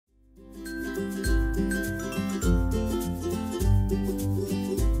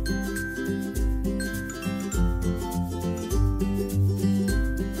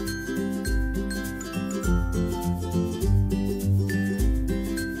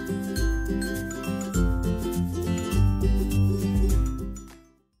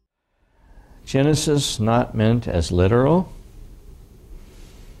Genesis not meant as literal.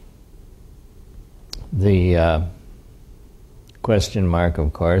 The question mark,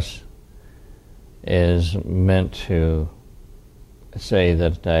 of course, is meant to say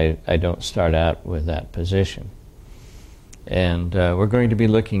that I don't start out with that position. And we're going to be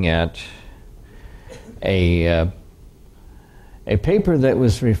looking at a paper that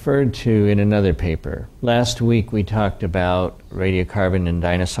was referred to in another paper. Last week we talked about radiocarbon in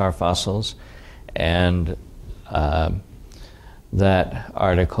dinosaur fossils, and that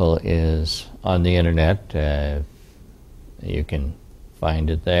article is on the internet. You can find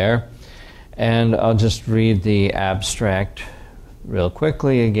it there. And I'll just read the abstract real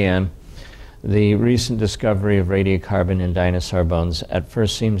quickly again. The recent discovery of radiocarbon in dinosaur bones at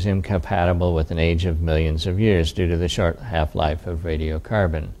first seems incompatible with an age of millions of years due to the short half-life of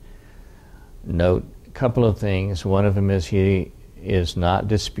radiocarbon. Note a couple of things. One of them is he is not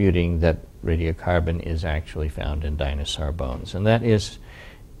disputing that radiocarbon is actually found in dinosaur bones, and that is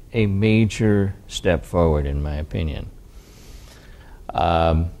a major step forward in my opinion.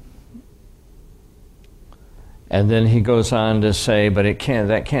 And then he goes on to say, but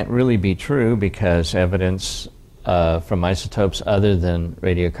that can't really be true because evidence from isotopes other than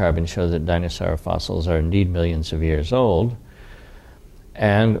radiocarbon show that dinosaur fossils are indeed millions of years old.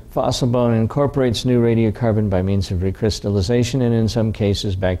 And fossil bone incorporates new radiocarbon by means of recrystallization and in some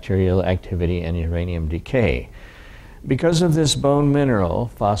cases bacterial activity and uranium decay. Because of this bone mineral,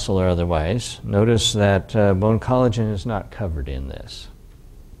 fossil or otherwise, notice that bone collagen is not covered in this.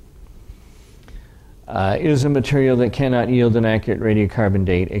 Is a material that cannot yield an accurate radiocarbon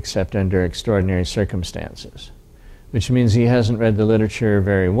date except under extraordinary circumstances, which means he hasn't read the literature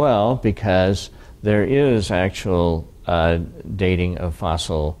very well, because there is actual dating of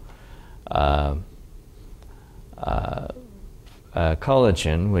fossil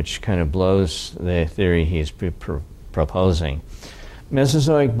collagen, which kind of blows the theory he's proposing.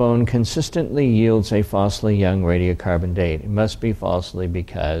 Mesozoic bone consistently yields a falsely young radiocarbon date. It must be falsely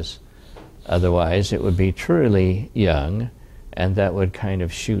because otherwise it would be truly young, and that would kind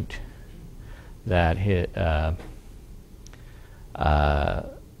of shoot that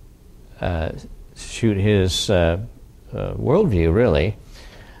shoot his worldview, really,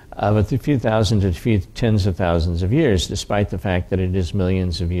 with a few thousand to a few tens of thousands of years, despite the fact that it is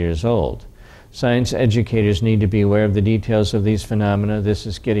millions of years old. Science educators need to be aware of the details of these phenomena. This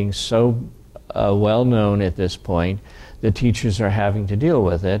is getting so well known at this point that teachers are having to deal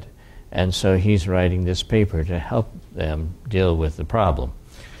with it. And so he's writing this paper to help them deal with the problem.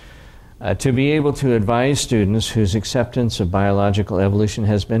 To be able to advise students whose acceptance of biological evolution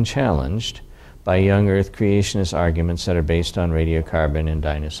has been challenged by young Earth creationist arguments that are based on radiocarbon in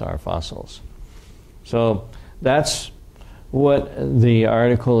dinosaur fossils. So that's what the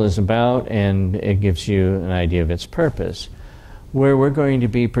article is about, and it gives you an idea of its purpose. Where we're going to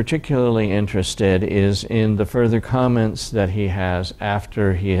be particularly interested is in the further comments that he has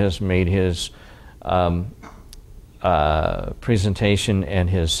after he has made his presentation and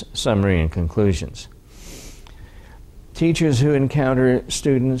his summary and conclusions. Teachers who encounter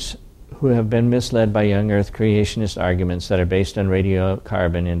students who have been misled by young Earth creationist arguments that are based on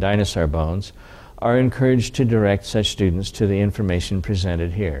radiocarbon in dinosaur bones are encouraged to direct such students to the information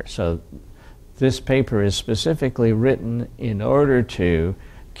presented here. So this paper is specifically written in order to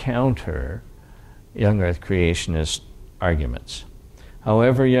counter young Earth creationist arguments.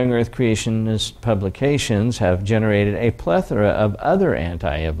 However, young Earth creationist publications have generated a plethora of other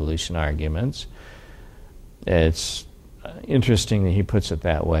anti-evolution arguments. It's interesting that he puts it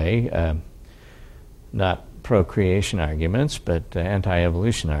that way, not pro-creation arguments, but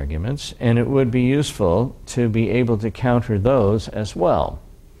anti-evolution arguments, and it would be useful to be able to counter those as well.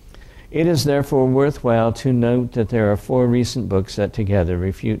 It is therefore worthwhile to note that there are 4 recent books that together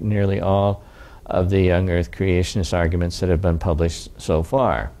refute nearly all of the young Earth creationist arguments that have been published so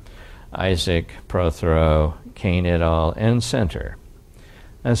far. Isaac, Prothero, Kane et al., and Center.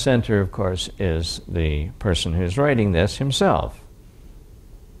 Now, Center, of course, is the person who's writing this himself.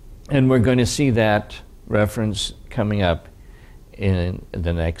 And we're going to see that reference coming up in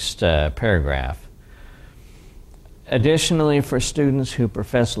the next paragraph. Additionally, for students who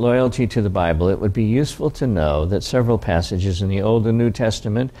profess loyalty to the Bible, it would be useful to know that several passages in the Old and New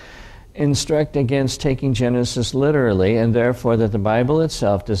Testament instruct against taking Genesis literally, and therefore that the Bible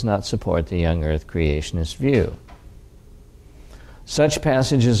itself does not support the young Earth creationist view. Such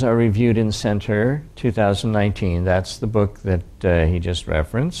passages are reviewed in Center 2019. That's the book that he just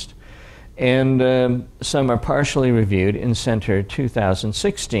referenced. And some are partially reviewed in Center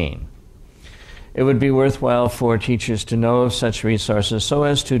 2016. It would be worthwhile for teachers to know of such resources so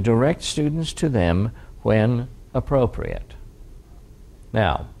as to direct students to them when appropriate.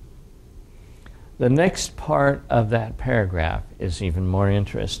 Now, the next part of that paragraph is even more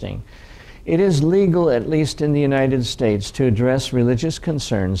interesting. It is legal, at least in the United States, to address religious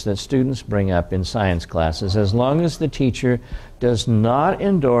concerns that students bring up in science classes as long as the teacher does not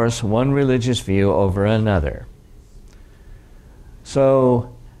endorse one religious view over another.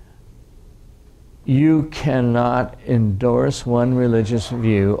 So, you cannot endorse one religious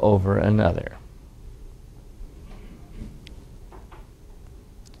view over another.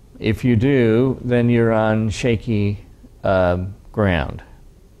 If you do, then you're on shaky ground.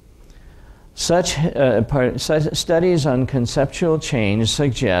 Such studies on conceptual change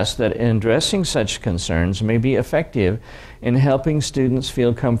suggest that addressing such concerns may be effective in helping students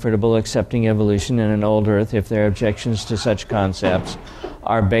feel comfortable accepting evolution in an old Earth if their objections to such concepts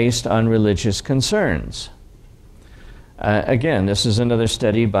are based on religious concerns. Again, this is another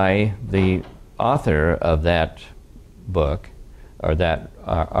study by the author of that book, or that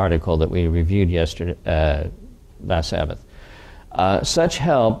article that we reviewed yesterday, last Sabbath. Such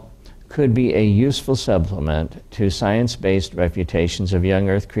help could be a useful supplement to science-based refutations of young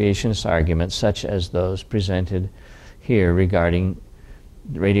Earth creationist arguments such as those presented here regarding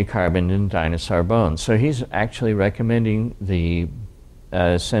radiocarbon in dinosaur bones. So he's actually recommending the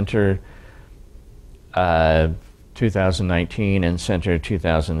Center 2019 and Center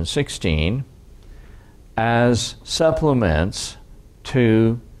 2016 as supplements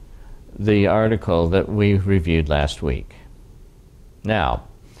to the article that we reviewed last week. Now,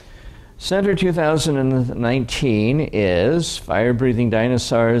 Center 2019 is Fire-Breathing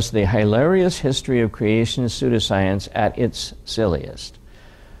Dinosaurs, the Hilarious History of Creationist Pseudoscience at its Silliest.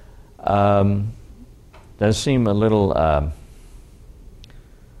 Does seem a little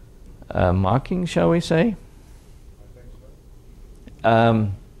mocking, shall we say?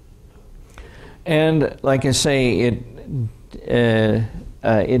 And like I say,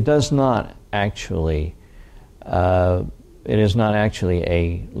 it does not actually it is not actually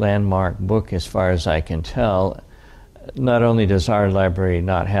a landmark book as far as I can tell. Not only does our library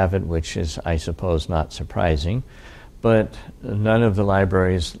not have it, which is, I suppose, not surprising, but none of the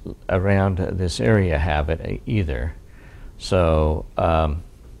libraries around this area have it either. So,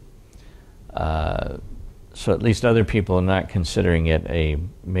 so at least other people are not considering it a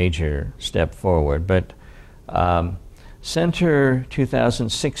major step forward. But Center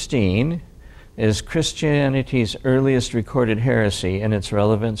 2016 is Christianity's earliest recorded heresy and its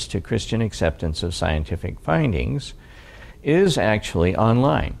relevance to Christian acceptance of scientific findings, is actually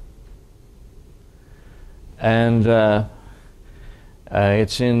online. And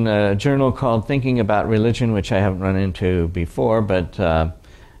it's in a journal called Thinking About Religion, which I haven't run into before, but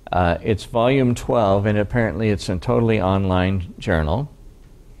it's volume 12, and apparently it's a totally online journal.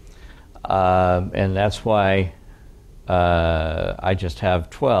 And that's why I just have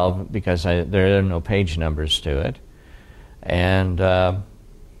 12, because there are no page numbers to it. And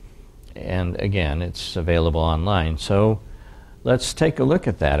again, it's available online. So let's take a look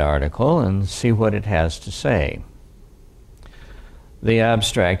at that article and see what it has to say. The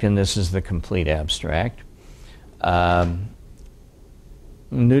abstract, and this is the complete abstract,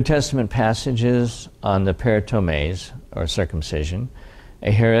 New Testament passages on the peritomes, or circumcision,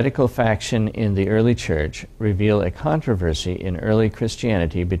 a heretical faction in the early church, reveal a controversy in early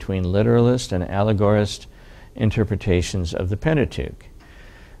Christianity between literalist and allegorist interpretations of the Pentateuch.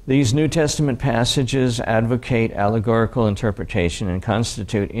 These New Testament passages advocate allegorical interpretation and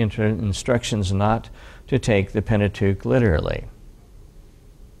constitute instructions not to take the Pentateuch literally.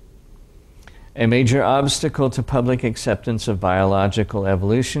 A major obstacle to public acceptance of biological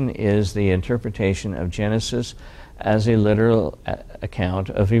evolution is the interpretation of Genesis as a literal account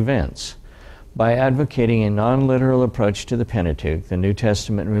of events. By advocating a non-literal approach to the Pentateuch, the New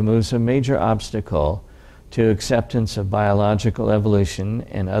Testament removes a major obstacle to acceptance of biological evolution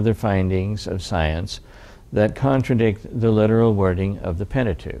and other findings of science that contradict the literal wording of the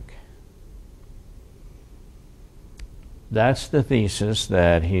Pentateuch. That's the thesis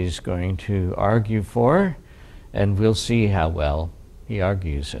that he's going to argue for, and we'll see how well he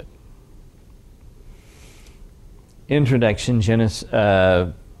argues it. Introduction.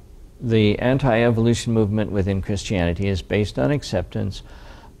 The anti-evolution movement within Christianity is based on acceptance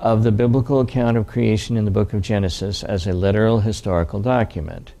of the biblical account of creation in the book of Genesis as a literal historical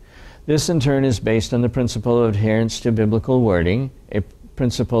document. This in turn is based on the principle of adherence to biblical wording, a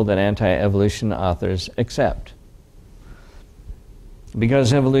principle that anti-evolution authors accept.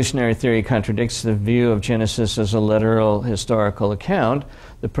 Because evolutionary theory contradicts the view of Genesis as a literal historical account,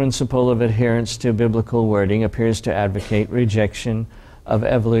 the principle of adherence to biblical wording appears to advocate rejection of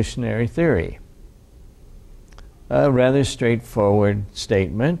evolutionary theory. A rather straightforward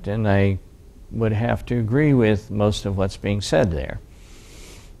statement, and I would have to agree with most of what's being said there.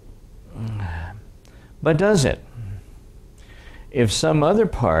 But does it? If some other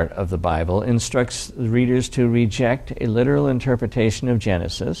part of the Bible instructs readers to reject a literal interpretation of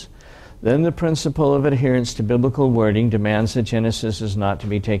Genesis, then the principle of adherence to biblical wording demands that Genesis is not to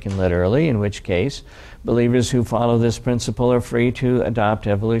be taken literally, in which case believers who follow this principle are free to adopt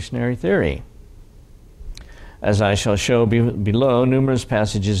evolutionary theory. As I shall show below, numerous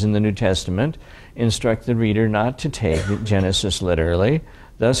passages in the New Testament instruct the reader not to take Genesis literally,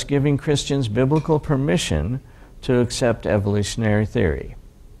 thus giving Christians biblical permission to accept evolutionary theory.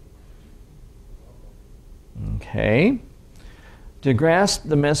 Okay. To grasp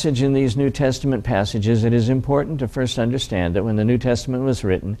the message in these New Testament passages, it is important to first understand that when the New Testament was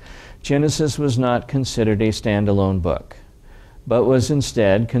written, Genesis was not considered a standalone book, but was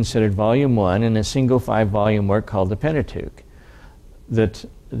instead considered volume 1 in a single 5-volume work called the Pentateuch.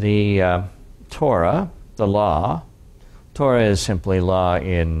 The Torah, the law, Torah is simply law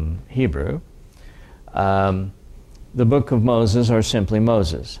in Hebrew, the book of Moses, or simply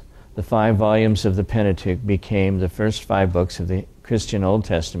Moses. The 5 volumes of the Pentateuch became the first 5 books of the Christian Old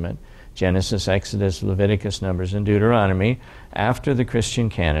Testament, Genesis, Exodus, Leviticus, Numbers, and Deuteronomy, after the Christian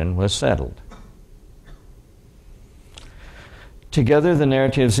canon was settled. Together, the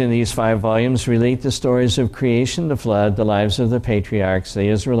narratives in these 5 volumes relate the stories of creation, the flood, the lives of the patriarchs, the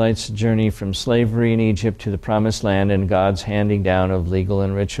Israelites' journey from slavery in Egypt to the Promised Land, and God's handing down of legal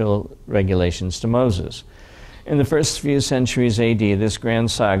and ritual regulations to Moses. In the first few centuries AD, this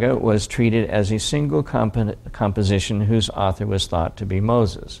grand saga was treated as a single composition whose author was thought to be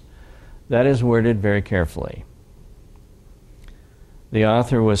Moses. That is worded very carefully. The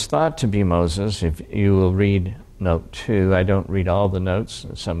author was thought to be Moses. If you will read note 2, I don't read all the notes.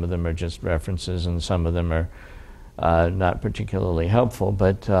 Some of them are just references and some of them are not particularly helpful,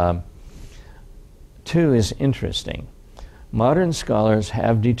 but 2 is interesting. Modern scholars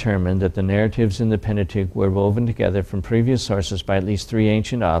have determined that the narratives in the Pentateuch were woven together from previous sources by at least 3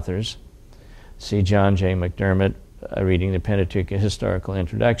 ancient authors. See John J. McDermott, reading the Pentateuch, A Historical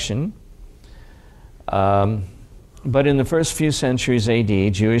Introduction. But in the first few centuries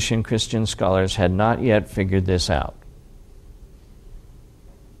AD, Jewish and Christian scholars had not yet figured this out.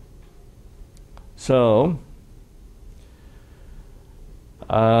 So,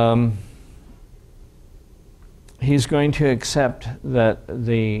 he's going to accept that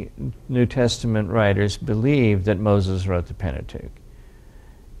the New Testament writers believe that Moses wrote the Pentateuch.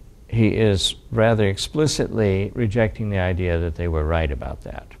 He is rather explicitly rejecting the idea that they were right about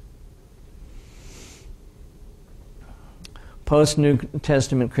that. Post-New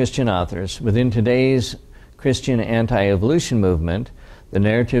Testament Christian authors, within today's Christian anti-evolution movement, the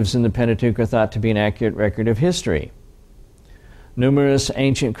narratives in the Pentateuch are thought to be an accurate record of history. Numerous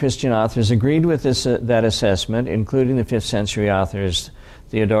ancient Christian authors agreed with that assessment, including the 5th century authors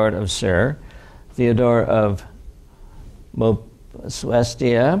Theodore of Syr, Theodore of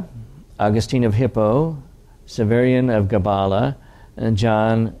Mopsuestia, Augustine of Hippo, Severian of Gabala, and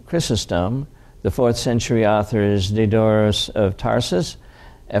John Chrysostom. The 4th century authors Diodorus of Tarsus,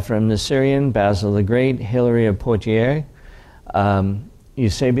 Ephraim the Syrian, Basil the Great, Hilary of Poitiers,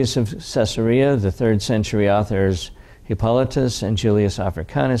 Eusebius of Caesarea. The 3rd century authors Hippolytus and Julius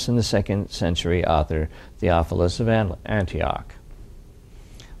Africanus, and the 2nd century author Theophilus of Antioch.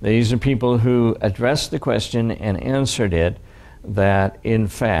 These are people who addressed the question and answered it that, in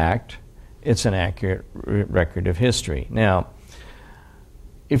fact, it's an accurate record of history. Now,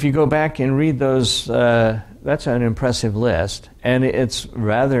 if you go back and read those, that's an impressive list, and it's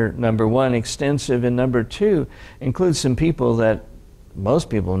rather, number 1, extensive, and number 2, includes some people that most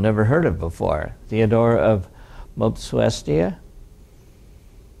people have never heard of before. Theodore of Mopsuestia,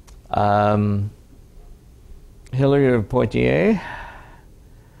 Hilary of Poitiers.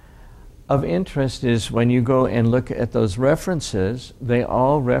 Of interest is when you go and look at those references, they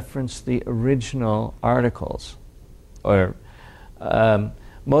all reference the original articles. Or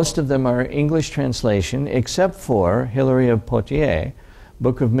most of them are English translation, except for Hilary of Poitiers,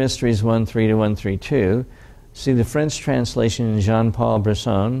 Book of Mysteries 1:3 to 132. See the French translation in Jean-Paul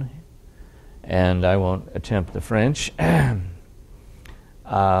Bresson, and I won't attempt the French.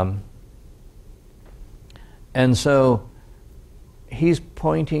 And so he's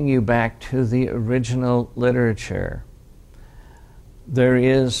pointing you back to the original literature. There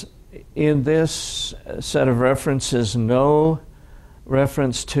is, in this set of references, no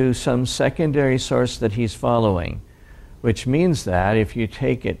reference to some secondary source that he's following, which means that if you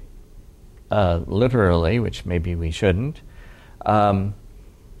take it literally, which maybe we shouldn't,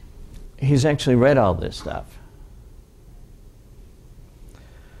 he's actually read all this stuff.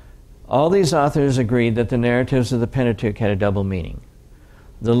 All these authors agreed that the narratives of the Pentateuch had a double meaning.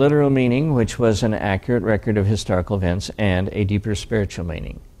 The literal meaning, which was an accurate record of historical events, and a deeper spiritual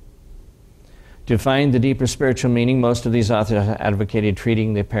meaning. To find the deeper spiritual meaning, most of these authors advocated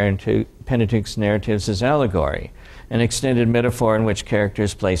treating the Pentateuch's narratives as allegory, an extended metaphor in which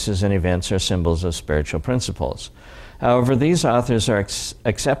characters, places, and events are symbols of spiritual principles. However, these authors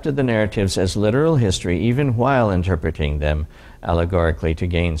accepted the narratives as literal history even while interpreting them allegorically to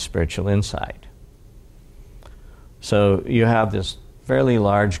gain spiritual insight. So you have this fairly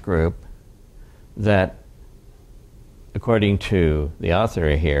large group that, according to the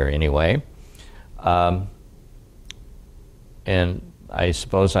author here anyway, and I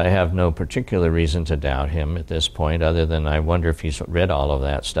suppose I have no particular reason to doubt him at this point, other than I wonder if he's read all of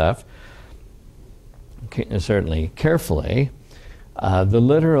that stuff, certainly carefully. The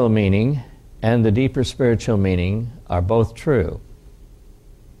literal meaning and the deeper spiritual meaning are both true,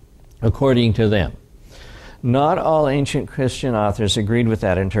 according to them. Not all ancient Christian authors agreed with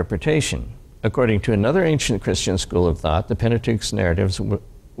that interpretation. According to another ancient Christian school of thought, the Pentateuch's narratives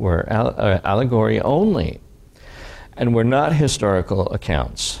were allegory only and were not historical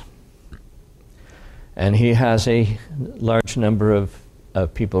accounts. And he has a large number of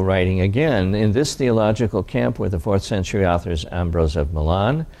people writing again. In this theological camp were the 4th century authors Ambrose of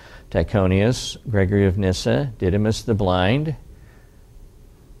Milan, Tychonius, Gregory of Nyssa, Didymus the Blind,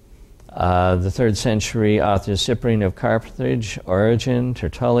 the 3rd century authors Cyprian of Carthage, Origen,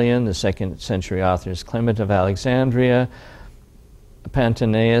 Tertullian, the 2nd century authors Clement of Alexandria,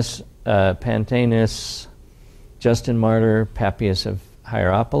 Pantaenus, Justin Martyr, Papias of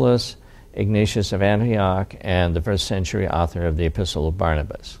Hierapolis, Ignatius of Antioch, and the 1st century author of the Epistle of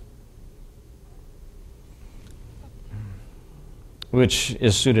Barnabas, which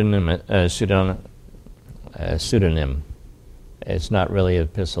is pseudonym. It's not really an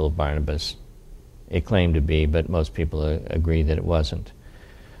Epistle of Barnabas. It claimed to be, but most people agree that it wasn't.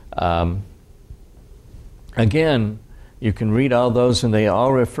 Again, you can read all those, and they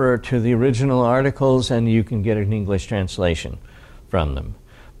all refer to the original articles, and you can get an English translation from them.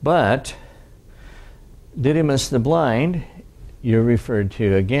 But Didymus the Blind, you're referred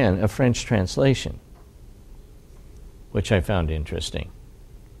to, again, a French translation, which I found interesting.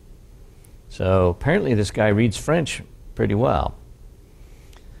 So apparently this guy reads French pretty well.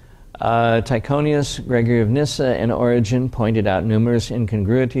 Tychonius, Gregory of Nyssa, and Origen pointed out numerous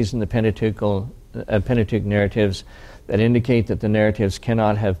incongruities in the Pentateuch narratives that indicate that the narratives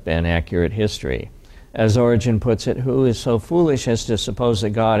cannot have been accurate history. As Origen puts it, who is so foolish as to suppose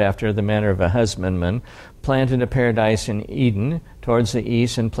that God, after the manner of a husbandman, planted a paradise in Eden towards the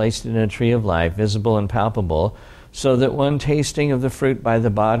east and placed it in a tree of life, visible and palpable, so that one tasting of the fruit by the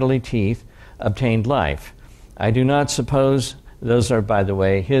bodily teeth obtained life. I do not suppose, those are, by the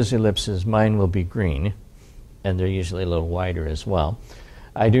way, his ellipses, mine will be green, and they're usually a little wider as well.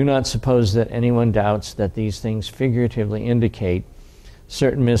 I do not suppose that anyone doubts that these things figuratively indicate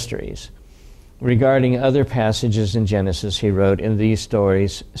certain mysteries. Regarding other passages in Genesis, he wrote, in these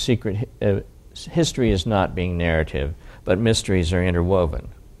stories, history is not being narrative, but mysteries are interwoven.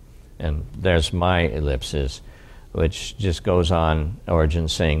 And there's my ellipsis, which just goes on, Origen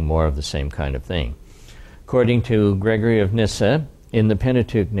saying more of the same kind of thing. According to Gregory of Nyssa, in the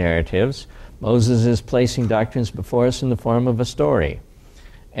Pentateuch narratives, Moses is placing doctrines before us in the form of a story.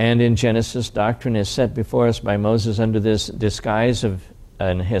 And in Genesis, doctrine is set before us by Moses under this disguise of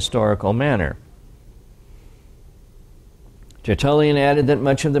an historical manner. Tertullian added that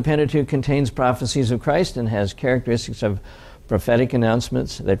much of the Pentateuch contains prophecies of Christ and has characteristics of prophetic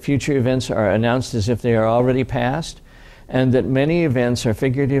announcements, that future events are announced as if they are already past, and that many events are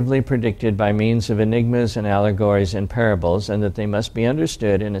figuratively predicted by means of enigmas and allegories and parables, and that they must be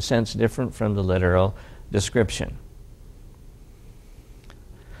understood in a sense different from the literal description.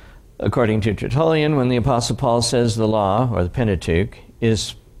 According to Tertullian, when the Apostle Paul says the law, or the Pentateuch,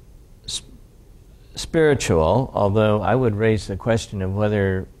 is spiritual, although I would raise the question of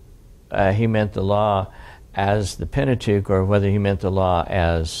whether he meant the law as the Pentateuch or whether he meant the law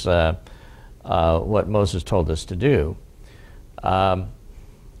as what Moses told us to do.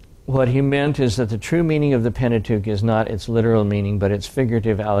 What he meant is that the true meaning of the Pentateuch is not its literal meaning, but its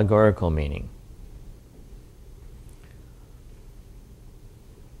figurative, allegorical meaning.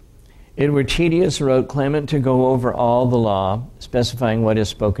 It were tedious, wrote Clement, to go over all the law, specifying what is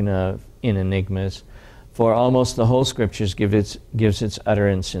spoken of in enigmas, for almost the whole Scriptures gives its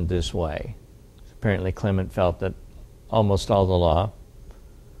utterance in this way. Apparently Clement felt that almost all the law,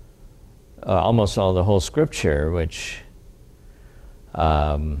 almost all the whole Scripture, which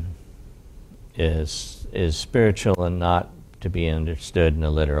is spiritual and not to be understood in a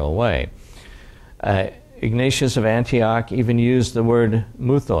literal way. Ignatius of Antioch even used the word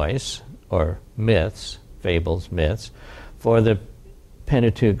mythos, or myths, fables, myths, for the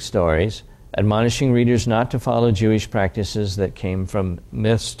Pentateuch stories, admonishing readers not to follow Jewish practices that came from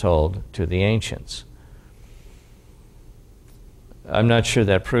myths told to the ancients. I'm not sure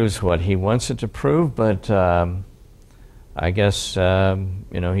that proves what he wants it to prove, but I guess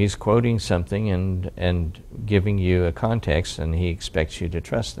he's quoting something and giving you a context, and he expects you to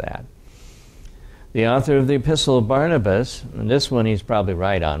trust that. The author of the Epistle of Barnabas, and this one he's probably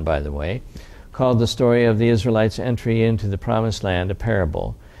right on, by the way, called the story of the Israelites' entry into the Promised Land a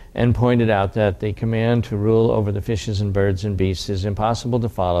parable, and pointed out that the command to rule over the fishes and birds and beasts is impossible to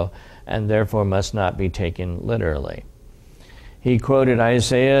follow and therefore must not be taken literally. He quoted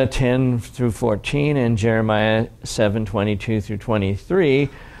Isaiah 10 through 14 and Jeremiah 7, 22 through 23,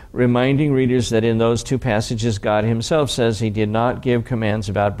 reminding readers that in those two passages God himself says he did not give commands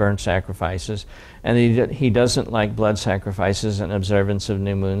about burnt sacrifices, and he doesn't like blood sacrifices and observance of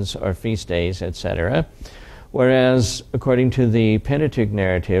new moons or feast days, etc. Whereas, according to the Pentateuch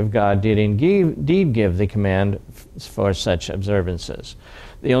narrative, God did indeed give the command for such observances.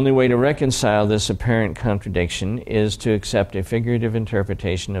 The only way to reconcile this apparent contradiction is to accept a figurative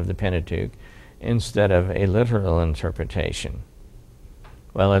interpretation of the Pentateuch instead of a literal interpretation.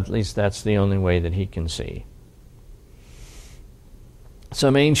 Well, at least that's the only way that he can see.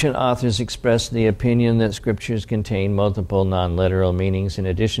 Some ancient authors expressed the opinion that scriptures contain multiple non-literal meanings in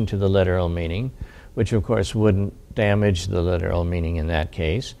addition to the literal meaning, which of course wouldn't damage the literal meaning in that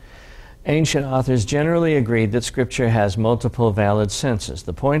case. Ancient authors generally agreed that Scripture has multiple valid senses.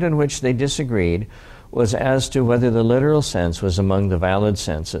 The point on which they disagreed was as to whether the literal sense was among the valid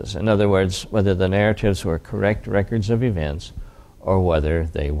senses. In other words, whether the narratives were correct records of events or whether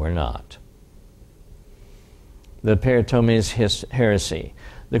they were not. The Peritomes heresy.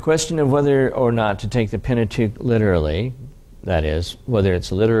 The question of whether or not to take the Pentateuch literally, that is, whether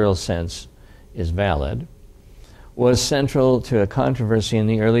its literal sense is valid, was central to a controversy in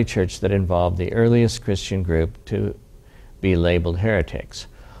the early church that involved the earliest Christian group to be labeled heretics.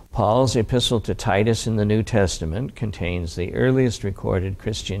 Paul's epistle to Titus in the New Testament contains the earliest recorded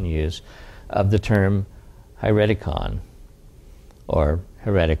Christian use of the term heretikon, or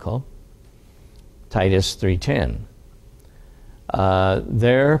heretical, Titus 3:10.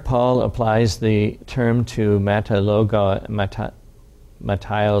 There, Paul applies the term to mataiologoi,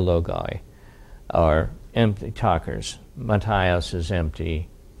 or empty talkers. Mataios is empty.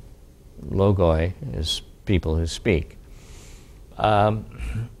 Logoi is people who speak. And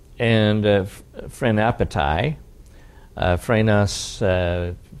phrenapatai.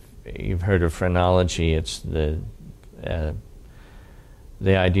 Phrenos, you've heard of phrenology. It's the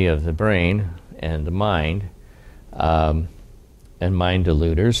idea of the brain and the mind, and mind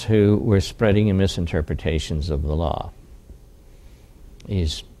deluders who were spreading misinterpretations of the law.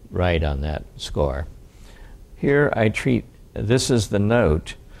 He's right on that score. Here I treat, this is the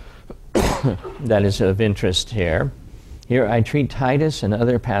note that is of interest here. Here I treat Titus and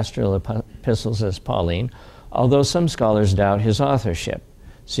other pastoral epistles as Pauline, although some scholars doubt his authorship.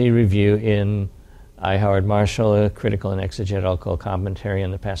 See review in I. Howard Marshall, A Critical and Exegetical Commentary on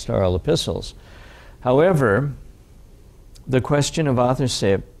the Pastoral Epistles. However, the question of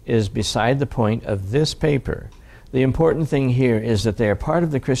authorship is beside the point of this paper. The important thing here is that they are part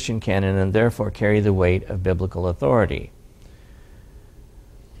of the Christian canon and therefore carry the weight of biblical authority.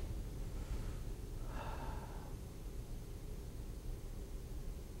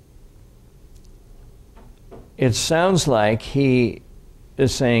 It sounds like he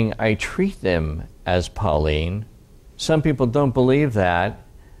is saying, I treat them as Pauline. Some people don't believe that,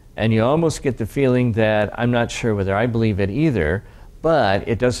 and you almost get the feeling that I'm not sure whether I believe it either, but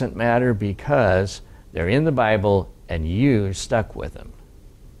it doesn't matter because they're in the Bible, and you stuck with them.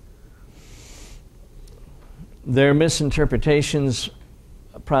 Their misinterpretations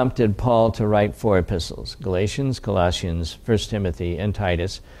prompted Paul to write 4 epistles, Galatians, Colossians, 1 Timothy, and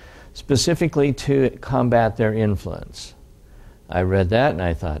Titus, specifically to combat their influence. I read that and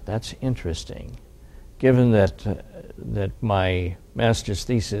I thought, that's interesting. Given that my master's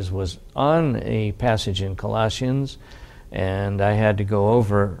thesis was on a passage in Colossians, and I had to go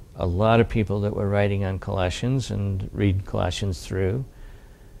over a lot of people that were writing on Colossians and read Colossians through,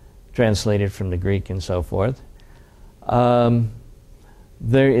 translated from the Greek and so forth.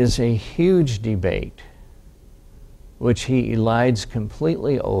 There is a huge debate which he elides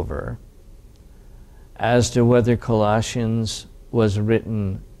completely over, as to whether Colossians was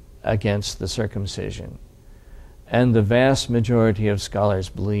written against the circumcision. And the vast majority of scholars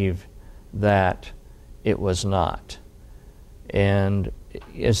believe that it was not. And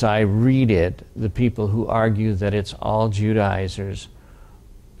as I read it, the people who argue that it's all Judaizers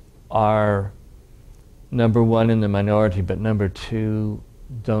are, number one, in the minority, but number two,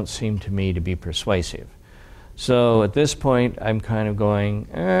 don't seem to me to be persuasive. So at this point, I'm kind of going,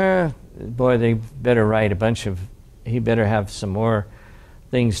 boy, they better write he better have some more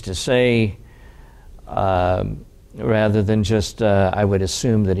things to say, rather than just, I would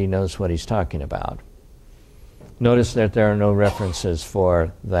assume that he knows what he's talking about. Notice that there are no references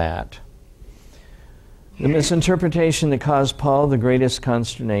for that. The misinterpretation that caused Paul the greatest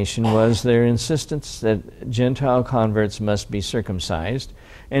consternation was their insistence that Gentile converts must be circumcised,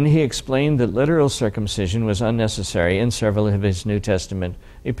 and he explained that literal circumcision was unnecessary in several of his New Testament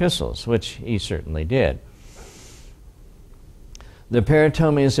epistles, which he certainly did. The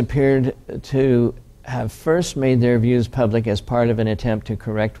Peritomes appeared to have first made their views public as part of an attempt to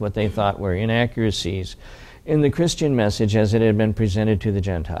correct what they thought were inaccuracies in the Christian message as it had been presented to the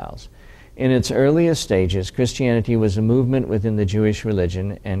Gentiles. In its earliest stages, Christianity was a movement within the Jewish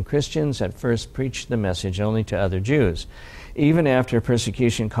religion, and Christians at first preached the message only to other Jews. Even after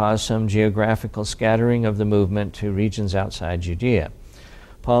persecution caused some geographical scattering of the movement to regions outside Judea,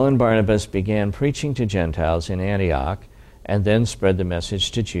 Paul and Barnabas began preaching to Gentiles in Antioch, and then spread the message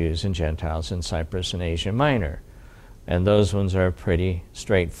to Jews and Gentiles in Cyprus and Asia Minor. And those ones are pretty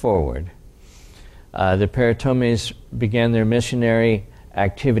straightforward. The Peritomes began their missionary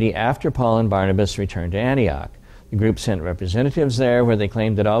activity after Paul and Barnabas returned to Antioch. The group sent representatives there where they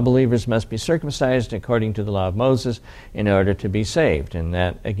claimed that all believers must be circumcised according to the law of Moses in order to be saved. And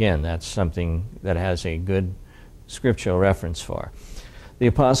that, again, that's something that has a good scriptural reference for. The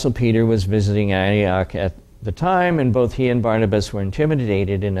Apostle Peter was visiting Antioch at the time, and both he and Barnabas were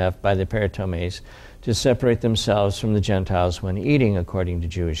intimidated enough by the Peritomes to separate themselves from the Gentiles when eating according to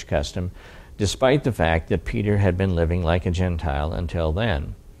Jewish custom, despite the fact that Peter had been living like a Gentile until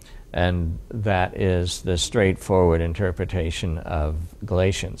then. And that is the straightforward interpretation of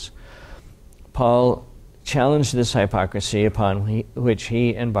Galatians. Paul challenged this hypocrisy upon which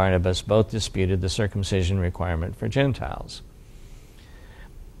he and Barnabas both disputed the circumcision requirement for Gentiles.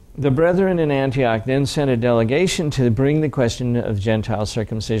 The brethren in Antioch then sent a delegation to bring the question of Gentile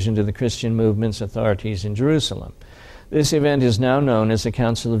circumcision to the Christian movement's authorities in Jerusalem. This event is now known as the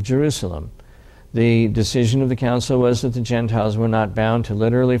Council of Jerusalem. The decision of the council was that the Gentiles were not bound to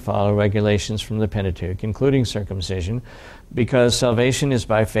literally follow regulations from the Pentateuch, including circumcision, because salvation is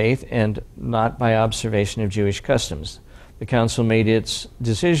by faith and not by observation of Jewish customs. The council made its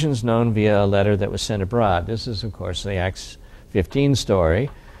decisions known via a letter that was sent abroad. This is, of course, the Acts 15 story.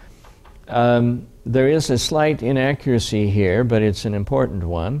 There is a slight inaccuracy here, but it's an important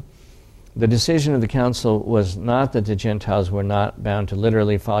one. The decision of the council was not that the Gentiles were not bound to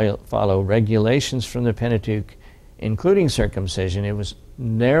literally follow regulations from the Pentateuch, including circumcision. It was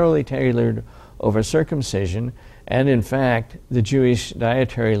narrowly tailored over circumcision, and in fact, the Jewish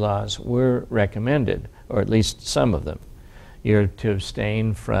dietary laws were recommended, or at least some of them. You're to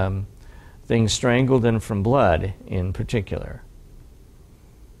abstain from things strangled and from blood in particular,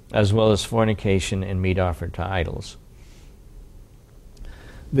 as well as fornication and meat offered to idols.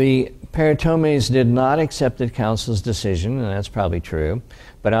 The Peritomes did not accept the council's decision, and that's probably true,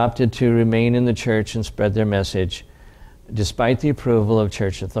 but opted to remain in the church and spread their message despite the approval of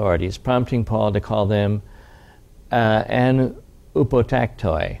church authorities, prompting Paul to call them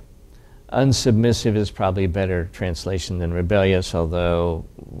anupotactoi. Unsubmissive is probably a better translation than rebellious, although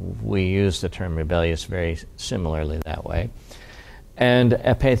we use the term rebellious very similarly that way. And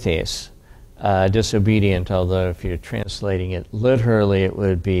apathes, disobedient, although if you're translating it literally, it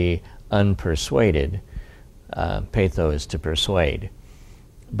would be unpersuaded. Patho is to persuade.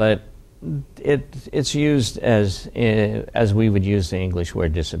 But it's used as we would use the English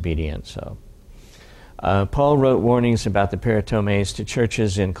word disobedient. So, Paul wrote warnings about the Peritomes to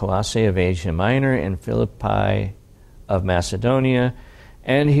churches in Colossae of Asia Minor and Philippi of Macedonia,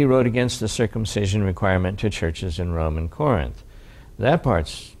 and he wrote against the circumcision requirement to churches in Rome and Corinth. That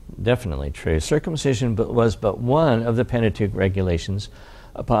part's definitely true. Circumcision was but one of the Pentateuch regulations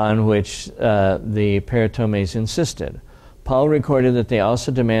upon which the Peritomes insisted. Paul recorded that they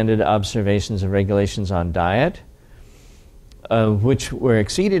also demanded observations of regulations on diet, which were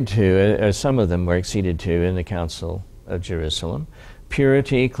acceded to, or some of them were acceded to in the Council of Jerusalem,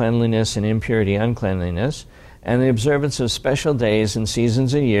 purity, cleanliness, and impurity, uncleanliness, and the observance of special days and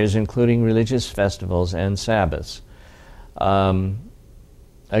seasons and years, including religious festivals and Sabbaths.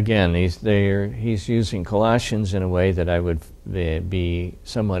 Again, he's using Colossians in a way that I would be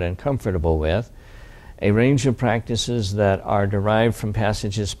somewhat uncomfortable with. A range of practices that are derived from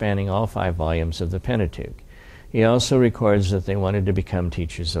passages spanning all 5 volumes of the Pentateuch. He also records that they wanted to become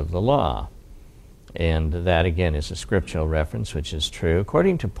teachers of the law. And that, again, is a scriptural reference, which is true.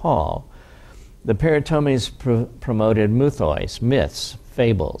 According to Paul, the Peritomes promoted mythos, myths,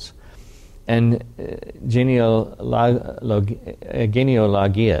 fables, and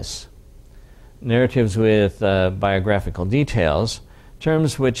genealogias, narratives with biographical details,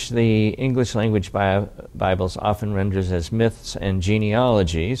 terms which the English language Bibles often renders as myths and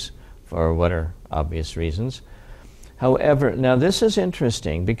genealogies, for what are obvious reasons. However, now this is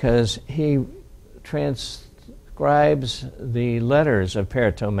interesting because he transcribes the letters of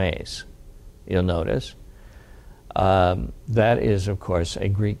Peritomes, you'll notice. That is, of course, a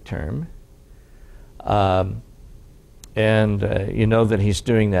Greek term. You know that he's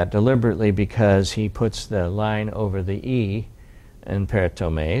doing that deliberately because he puts the line over the E in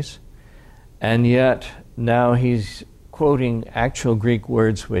Peritomes, and yet now he's quoting actual Greek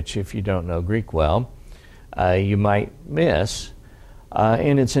words which, if you don't know Greek well, you might miss,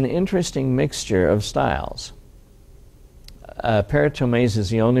 and it's an interesting mixture of styles. Peritomes is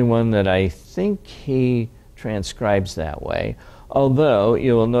the only one that I think he transcribes that way, although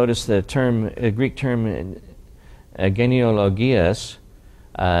you will notice the term, Greek term genealogias,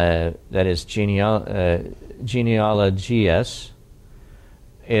 that is genealogias,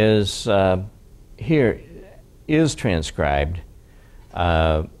 is transcribed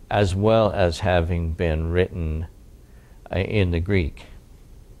as well as having been written in the Greek.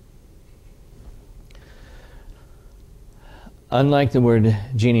 Unlike the word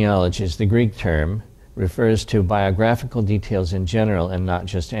genealogies, the Greek term refers to biographical details in general and not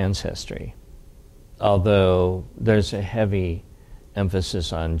just ancestry, although there's a heavy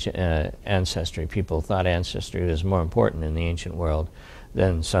emphasis on ancestry. People thought ancestry was more important in the ancient world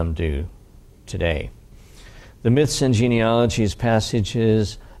than some do today. The myths and genealogies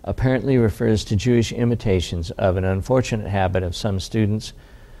passages apparently refers to Jewish imitations of an unfortunate habit of some students.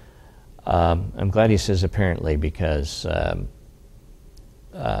 I'm glad he says apparently, because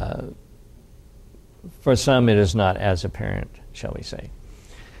for some it is not as apparent, shall we say.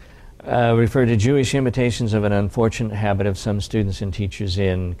 Refer to Jewish imitations of an unfortunate habit of some students and teachers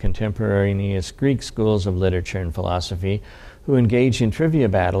in contemporaneous Greek schools of literature and philosophy who engaged in trivia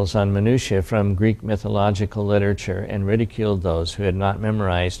battles on minutiae from Greek mythological literature and ridiculed those who had not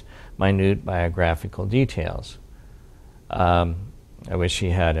memorized minute biographical details. I wish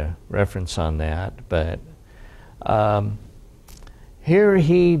he had a reference on that, but here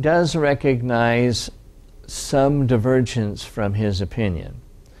he does recognize some divergence from his opinion.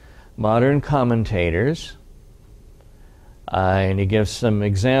 Modern commentators, and he gives some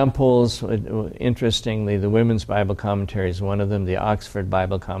examples. Interestingly, the Women's Bible Commentary is one of them. The Oxford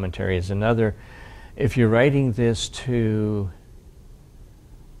Bible Commentary is another. If you're writing this to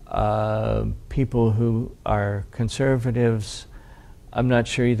people who are conservatives, I'm not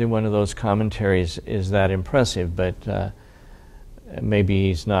sure either one of those commentaries is that impressive, but maybe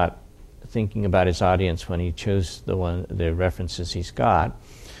he's not thinking about his audience when he chose the references he's got.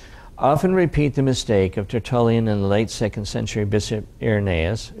 Often repeat the mistake of Tertullian and the late 2nd century Bishop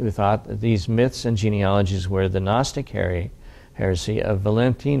Irenaeus, who thought that these myths and genealogies were the Gnostic heresy of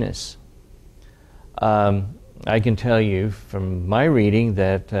Valentinus. I can tell you from my reading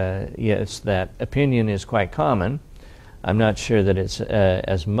that, yes, that opinion is quite common. I'm not sure that it's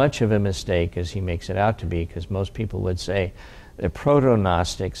as much of a mistake as he makes it out to be, because most people would say they're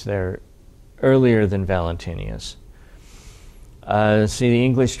proto-Gnostics, they're earlier than Valentinus. See the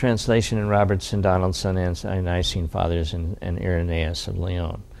English translation in Robertson, Donaldson, and Nicene Fathers and Irenaeus of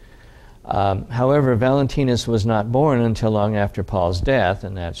Lyon. However, Valentinus was not born until long after Paul's death,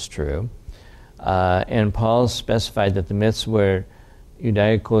 and that's true. And Paul specified that the myths were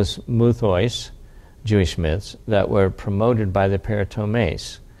Judaikos mythos, Jewish myths, that were promoted by the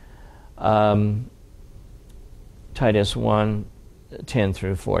Peritomes. Titus 1:10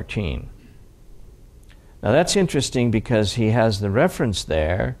 through 14. Now that's interesting because he has the reference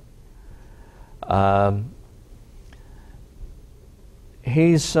there.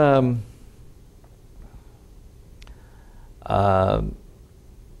 He's as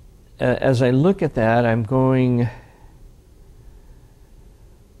I look at that, I'm going,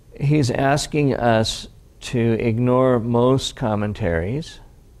 he's asking us to ignore most commentaries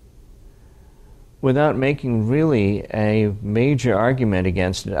without making really a major argument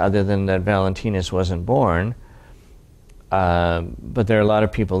against it, other than that Valentinus wasn't born. But there are a lot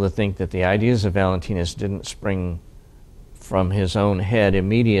of people that think that the ideas of Valentinus didn't spring from his own head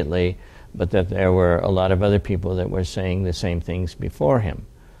immediately, but that there were a lot of other people that were saying the same things before him.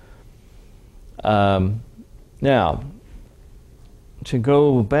 Now, to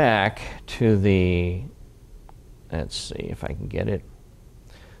go back to the, let's see if I can get it,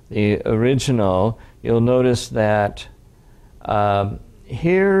 the original, you'll notice that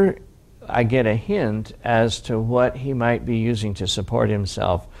here I get a hint as to what he might be using to support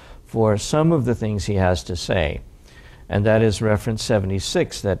himself for some of the things he has to say. And that is reference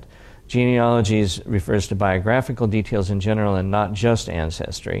 76, that genealogies refers to biographical details in general and not just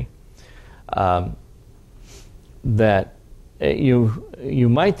ancestry. That you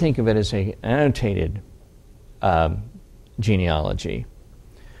might think of it as an annotated genealogy.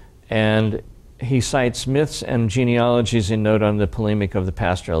 And he cites myths and genealogies in Note on the Polemic of the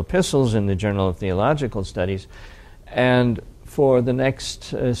Pastoral Epistles in the Journal of Theological Studies. And for the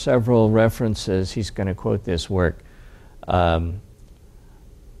next several references, he's going to quote this work 4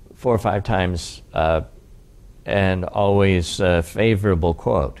 or 5 times, and always a favorable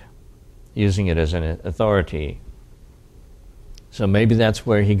quote, using it as an authority. So maybe that's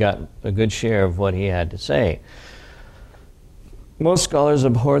where he got a good share of what he had to say. Most scholars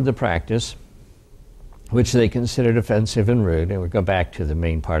abhorred the practice, which they considered offensive and rude, and we'll go back to the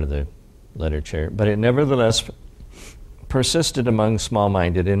main part of the literature, but it nevertheless persisted among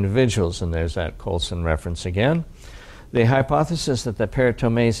small-minded individuals, and there's that Colson reference again. The hypothesis that the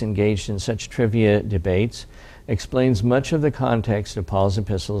Peritomes engaged in such trivia debates explains much of the context of Paul's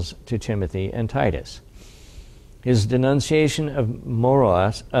epistles to Timothy and Titus. His denunciation of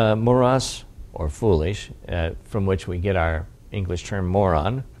moros, or foolish, from which we get our English term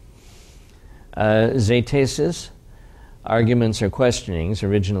moron, thesis, arguments or questionings,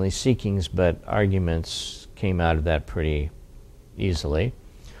 originally seekings, but arguments came out of that pretty easily.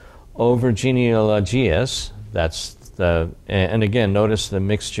 Over genealogias, that's the, and again, notice the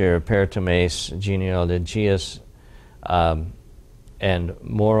mixture of peritomes, genealogias, and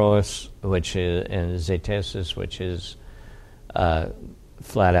moros, which is, and zetesis, which is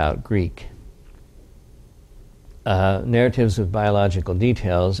flat out Greek. Narratives with biological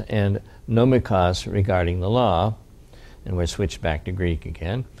details, and nomikos regarding the law, and we're switched back to Greek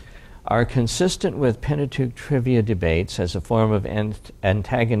again, are consistent with Pentateuch trivia debates as a form of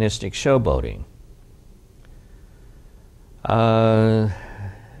antagonistic showboating.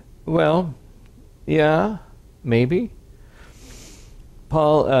 Well, yeah, maybe.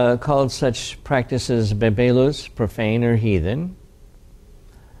 Paul called such practices bebelus, profane or heathen.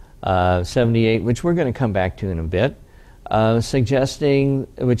 78, which we're going to come back to in a bit, which suggests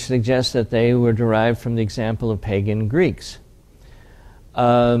that they were derived from the example of pagan Greeks.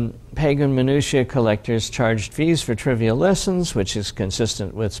 Pagan minutiae collectors charged fees for trivial lessons, which is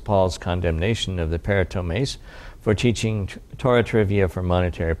consistent with Paul's condemnation of the peritomes for teaching Torah trivia for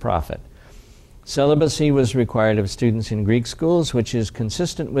monetary profit. Celibacy was required of students in Greek schools, which is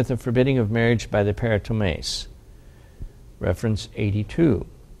consistent with the forbidding of marriage by the peritomes. Reference 82,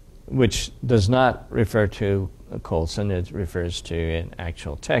 which does not refer to Colson, it refers to an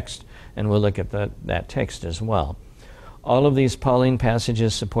actual text, and we'll look at that text as well. All of these Pauline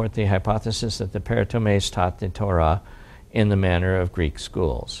passages support the hypothesis that the peritomes taught the Torah in the manner of Greek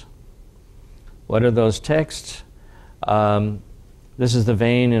schools. What are those texts? This is the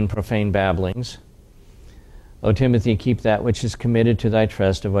vain and profane babblings. O Timothy, keep that which is committed to thy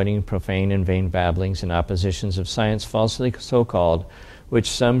trust, avoiding profane and vain babblings and oppositions of science falsely so called, which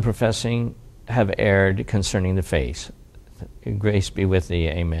some professing have erred concerning the faith. Grace be with thee,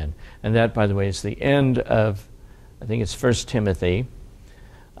 amen. And that, by the way, is the end of, I think it's 1 Timothy.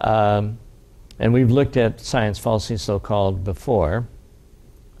 And we've looked at science falsely so called before.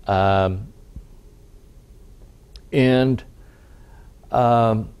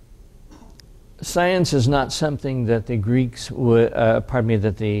 Science is not something that the Greeks would,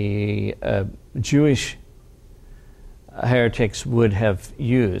 that the Jewish heretics would have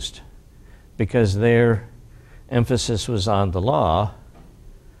used, because their emphasis was on the law,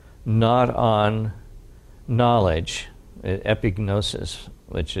 not on knowledge, epignosis,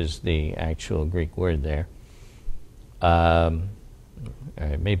 which is the actual Greek word there.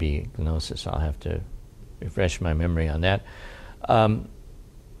 Maybe gnosis, I'll have to refresh my memory on that.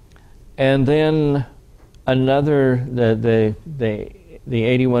 And then another, the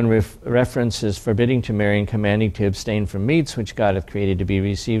 81 references forbidding to marry and commanding to abstain from meats which God hath created to be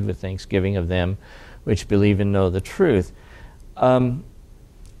received with thanksgiving of them which believe and know the truth. And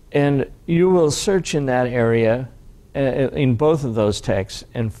you will search in that area, in both of those texts,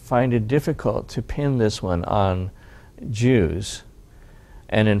 and find it difficult to pin this one on Jews.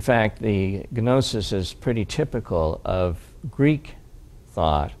 And in fact, the gnosis is pretty typical of Greek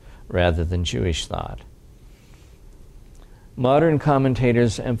thought rather than Jewish thought. Modern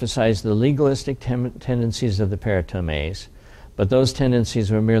commentators emphasize the legalistic tendencies of the Peritomes, but those tendencies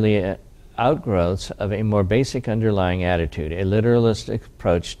were merely outgrowths of a more basic underlying attitude, a literalistic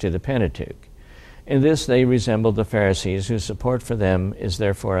approach to the Pentateuch. In this, they resembled the Pharisees, whose support for them is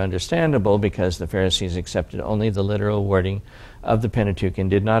therefore understandable because the Pharisees accepted only the literal wording of the Pentateuch and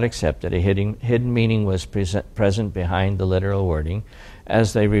did not accept that a hidden meaning was present behind the literal wording,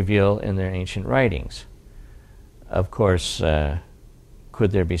 as they reveal in their ancient writings. Of course,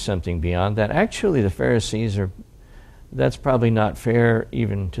 could there be something beyond that? Actually, the Pharisees that's probably not fair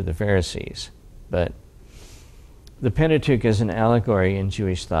even to the Pharisees. But the Pentateuch is an allegory in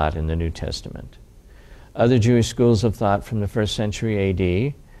Jewish thought in the New Testament. Other Jewish schools of thought from the 1st century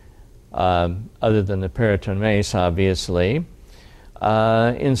A.D., other than the Peritomes, obviously,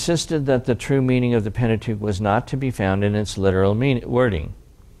 insisted that the true meaning of the Pentateuch was not to be found in its literal wording.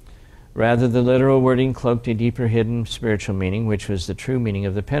 Rather, the literal wording cloaked a deeper hidden spiritual meaning, which was the true meaning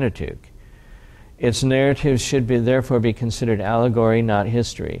of the Pentateuch. Its narratives should therefore be considered allegory, not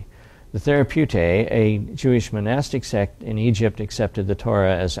history. The Therapeutae, a Jewish monastic sect in Egypt, accepted the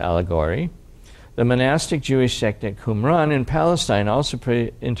Torah as allegory. The monastic Jewish sect at Qumran in Palestine also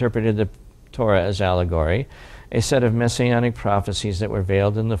interpreted the Torah as allegory, a set of messianic prophecies that were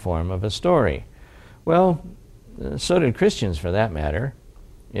veiled in the form of a story. Well, so did Christians, for that matter,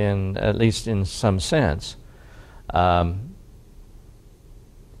 at least in some sense. But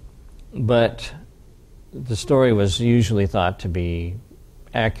the story was usually thought to be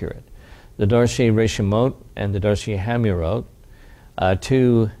accurate. The Dorshei Reshimot and the Dorshei Hamirot,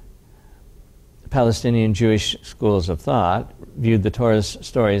 two Palestinian Jewish schools of thought, viewed the Torah's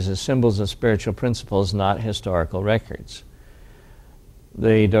stories as symbols of spiritual principles, not historical records.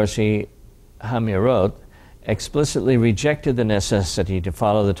 The Dorshei Hamirot explicitly rejected the necessity to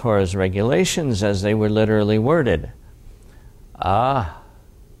follow the Torah's regulations as they were literally worded.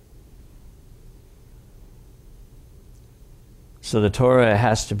 So the Torah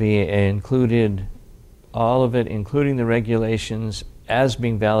has to be included, all of it, including the regulations, as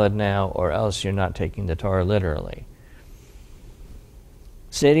being valid now, or else you're not taking the Torah literally.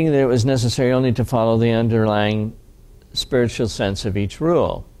 Stating that it was necessary only to follow the underlying spiritual sense of each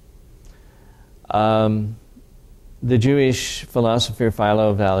rule. The Jewish philosopher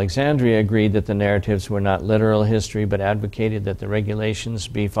Philo of Alexandria agreed that the narratives were not literal history, but advocated that the regulations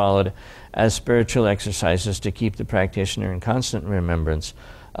be followed as spiritual exercises to keep the practitioner in constant remembrance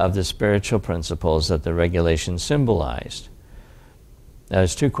of the spiritual principles that the regulations symbolized. Now,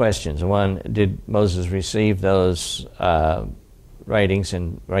 there's two questions. One, did Moses receive those writings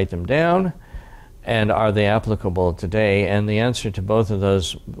and write them down? And are they applicable today? And the answer to both of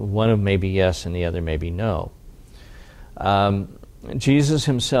those, one of them may be yes and the other may be no. Jesus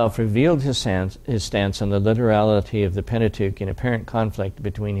himself revealed his stance on the literality of the Pentateuch in apparent conflict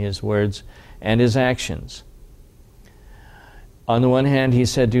between his words and his actions. On the one hand, he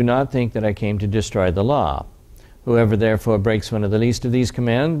said, "Do not think that I came to destroy the law. Whoever therefore breaks one of the least of these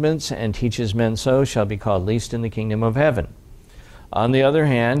commandments and teaches men so shall be called least in the kingdom of heaven." On the other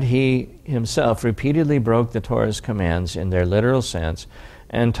hand, he himself repeatedly broke the Torah's commands in their literal sense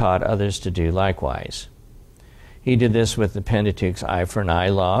and taught others to do likewise. He did this with the Pentateuch's eye for an eye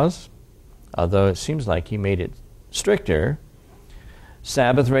laws, although it seems like he made it stricter,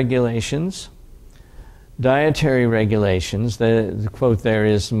 Sabbath regulations, dietary regulations. The quote there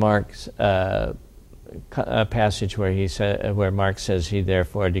is Mark's a passage where Mark says he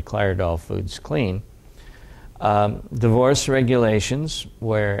therefore declared all foods clean. Divorce regulations,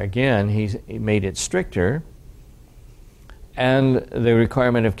 where again he made it stricter, and the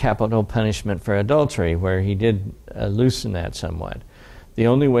requirement of capital punishment for adultery, where he did loosen that somewhat. The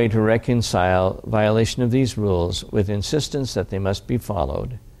only way to reconcile violation of these rules with insistence that they must be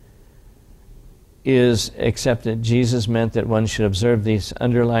followed is accept that Jesus meant that one should observe this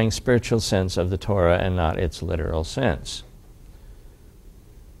underlying spiritual sense of the Torah and not its literal sense.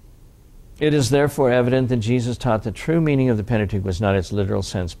 It is therefore evident that Jesus taught the true meaning of the Pentateuch was not its literal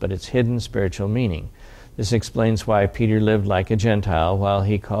sense, but its hidden spiritual meaning. This explains why Peter lived like a Gentile, while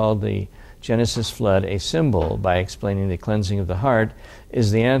he called the Genesis flood a symbol by explaining the cleansing of the heart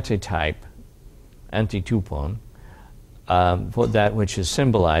is the antitype, antitupon, for that which is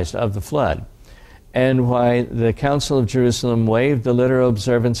symbolized of the flood, and why the Council of Jerusalem waived the literal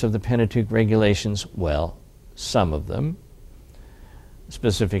observance of the Pentateuch regulations, well, some of them,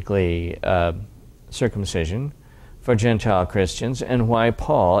 specifically circumcision, for Gentile Christians, and why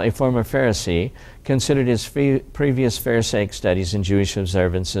Paul, a former Pharisee, considered his previous Pharisaic studies in Jewish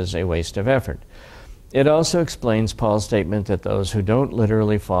observances a waste of effort. It also explains Paul's statement that those who don't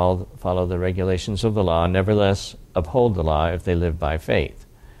literally follow the regulations of the law nevertheless uphold the law if they live by faith.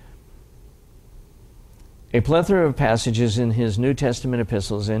 A plethora of passages in his New Testament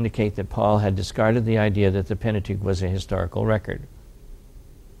epistles indicate that Paul had discarded the idea that the Pentateuch was a historical record.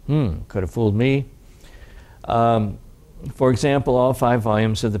 Could have fooled me. For example, all 5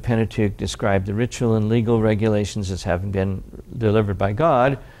 volumes of the Pentateuch describe the ritual and legal regulations as having been delivered by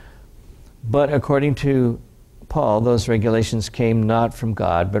God, but according to Paul, those regulations came not from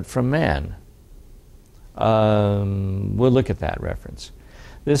God, but from man. We'll look at that reference.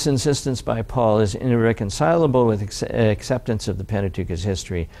 This insistence by Paul is irreconcilable with acceptance of the Pentateuch as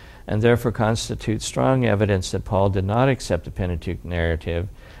history, and therefore constitutes strong evidence that Paul did not accept the Pentateuch narrative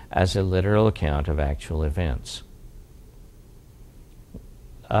as a literal account of actual events.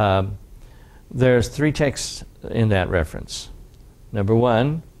 There's 3 texts in that reference. Number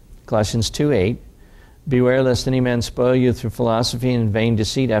 1, Colossians 2:8, beware lest any man spoil you through philosophy and vain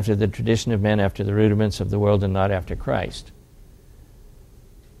deceit after the tradition of men, after the rudiments of the world, and not after Christ.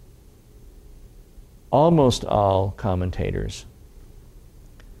 Almost all commentators,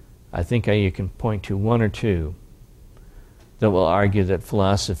 I think you can point to 1 or 2 that will argue that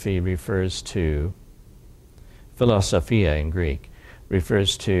philosophy refers to, philosophia in Greek,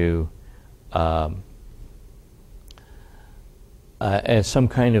 refers to as some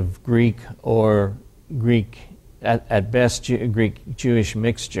kind of Greek or at best Greek Jewish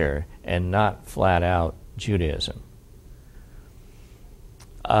mixture, and not flat out Judaism.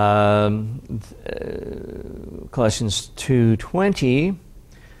 Colossians 2:20,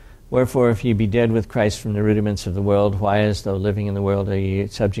 wherefore if ye be dead with Christ from the rudiments of the world, why as though living in the world are ye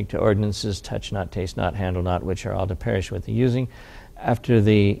subject to ordinances, touch not, taste not, handle not, which are all to perish with the using, after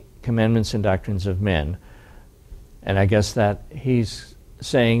the commandments and doctrines of men. And I guess that he's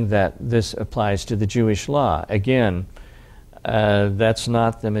saying that this applies to the Jewish law. Again, that's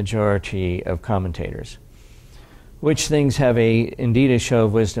not the majority of commentators. Which things have indeed a show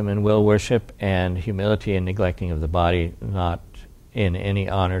of wisdom and will worship, and humility and neglecting of the body, not in any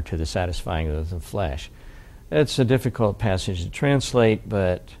honor to the satisfying of the flesh. It's a difficult passage to translate,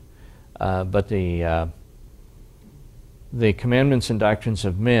 but the commandments and doctrines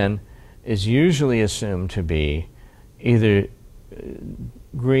of men is usually assumed to be either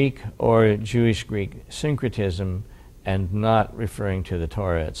Greek or Jewish Greek syncretism, and not referring to the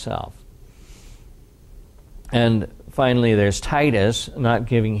Torah itself. And finally, there's Titus, not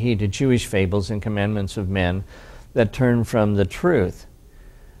giving heed to Jewish fables and commandments of men that turn from the truth.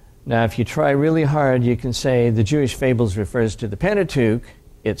 Now, if you try really hard, you can say the Jewish fables refers to the Pentateuch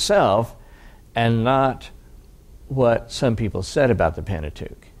itself, and not what some people said about the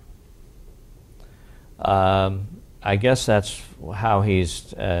Pentateuch. I guess that's how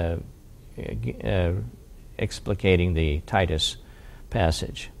he's explicating the Titus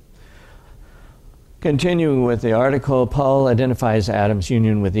passage. Continuing with the article, Paul identifies Adam's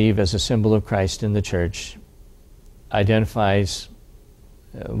union with Eve as a symbol of Christ in the church, identifies,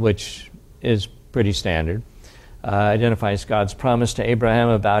 which is pretty standard, identifies God's promise to Abraham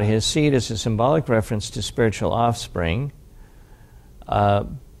about his seed as a symbolic reference to spiritual offspring,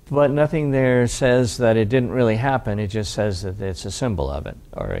 but nothing there says that it didn't really happen. It just says that it's a symbol of it,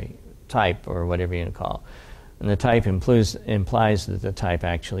 or a type, or whatever you call it. And the type implies that the type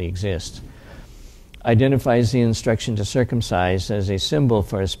actually exists. Identifies the instruction to circumcise as a symbol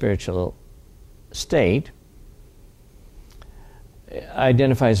for a spiritual state.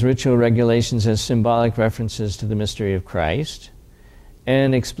 Identifies ritual regulations as symbolic references to the mystery of Christ.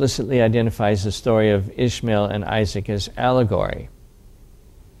 And explicitly identifies the story of Ishmael and Isaac as allegory.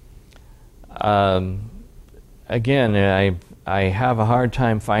 Again, I have a hard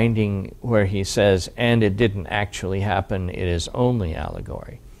time finding where he says, and it didn't actually happen, it is only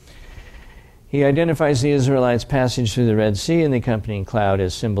allegory. He identifies the Israelites' passage through the Red Sea and the accompanying cloud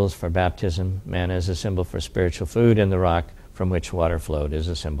as symbols for baptism, man as a symbol for spiritual food, and the rock from which water flowed is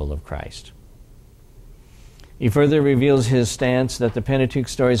a symbol of Christ. He further reveals his stance that the Pentateuch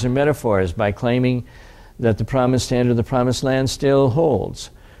stories are metaphors by claiming that the promise to enter the promised land still holds,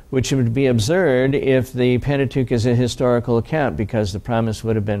 which would be absurd if the Pentateuch is a historical account, because the promise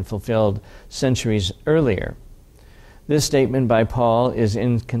would have been fulfilled centuries earlier. This statement by Paul is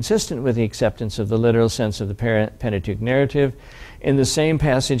inconsistent with the acceptance of the literal sense of the Pentateuch narrative. In the same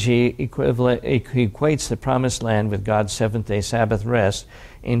passage, he equates the promised land with God's seventh-day Sabbath rest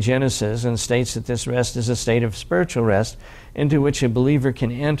in Genesis, and states that this rest is a state of spiritual rest into which a believer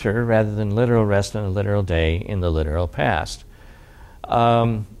can enter, rather than literal rest on a literal day in the literal past.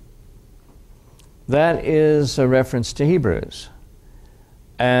 That is a reference to Hebrews.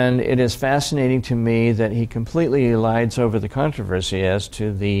 And it is fascinating to me that he completely elides over the controversy as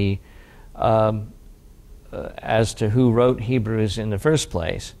to who wrote Hebrews in the first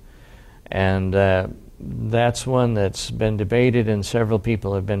place. And that's one that's been debated, and several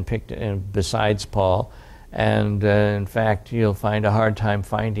people have been picked besides Paul. And in fact, you'll find a hard time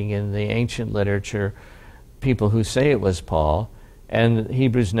finding in the ancient literature people who say it was Paul, and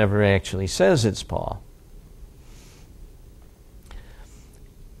Hebrews never actually says it's Paul.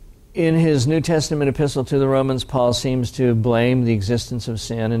 In his New Testament epistle to the Romans, Paul seems to blame the existence of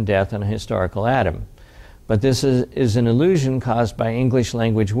sin and death on a historical Adam. But this is an illusion caused by English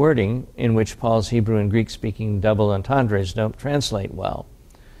language wording in which Paul's Hebrew and Greek-speaking double entendres don't translate well.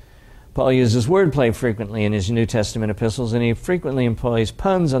 Paul uses wordplay frequently in his New Testament epistles, and he frequently employs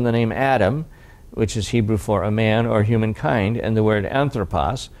puns on the name Adam, which is Hebrew for a man or humankind, and the word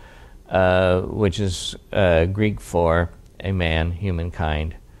anthropos, which is Greek for a man,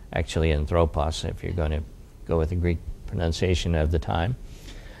 humankind, actually anthropos, if you're going to go with the Greek pronunciation of the time,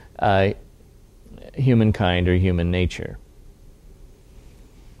 humankind or human nature.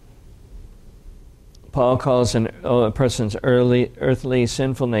 Paul calls a person's earthly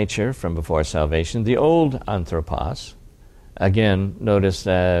sinful nature from before salvation the old anthropos. Again, notice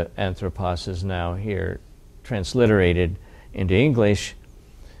that anthropos is now here transliterated into English,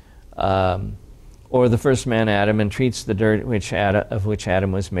 or the first man Adam, and treats the dirt of which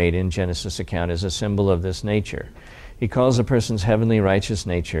Adam was made in Genesis account as a symbol of this nature. He calls a person's heavenly righteous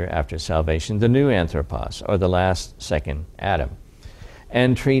nature after salvation the new anthropos, or the last second Adam,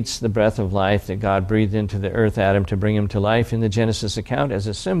 and treats the breath of life that God breathed into the earth Adam to bring him to life in the Genesis account as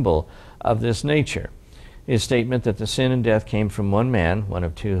a symbol of this nature. His statement that the sin and death came from one man, one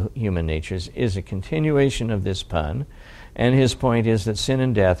of two human natures, is a continuation of this pun, and his point is that sin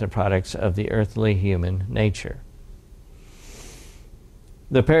and death are products of the earthly human nature.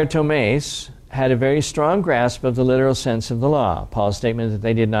 The peritomes had a very strong grasp of the literal sense of the law. Paul's statement that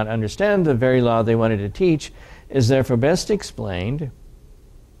they did not understand the very law they wanted to teach is therefore best explained,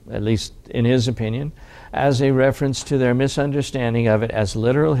 at least in his opinion, as a reference to their misunderstanding of it as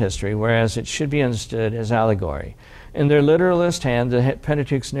literal history, whereas it should be understood as allegory. In their literalist hand, the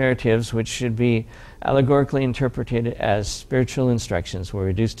Pentateuch's narratives, which should be allegorically interpreted as spiritual instructions, were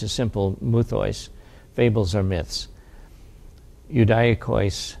reduced to simple mythos, fables or myths,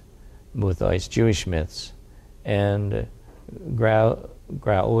 Judaikois mythos, Jewish myths, and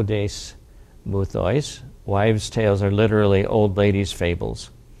graodes mythos, wives' tales, are literally old ladies' fables.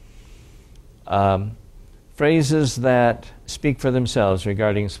 Phrases that speak for themselves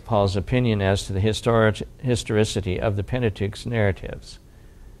regarding Paul's opinion as to the historicity of the Pentateuch's narratives.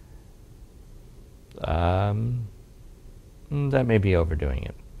 That may be overdoing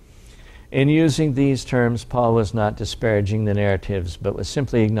it. In using these terms, Paul was not disparaging the narratives, but was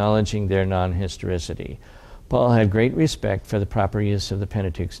simply acknowledging their non-historicity. Paul had great respect for the proper use of the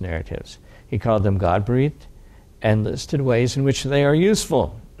Pentateuch's narratives. He called them God-breathed and listed ways in which they are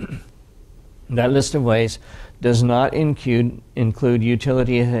useful. That list of ways does not include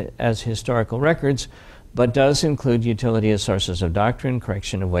utility as historical records, but does include utility as sources of doctrine,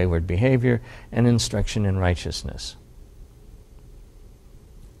 correction of wayward behavior, and instruction in righteousness.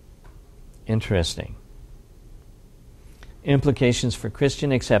 Interesting. Implications for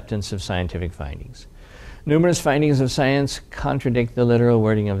Christian acceptance of scientific findings. Numerous findings of science contradict the literal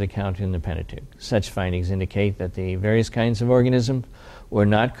wording of the account in the Pentateuch. Such findings indicate that the various kinds of organisms were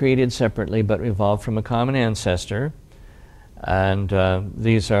not created separately but evolved from a common ancestor. And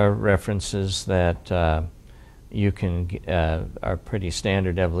these are references that you can are pretty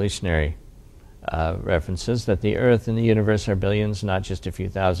standard evolutionary references, that the earth and the universe are billions, not just a few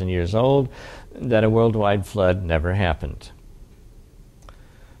thousand years old, that a worldwide flood never happened.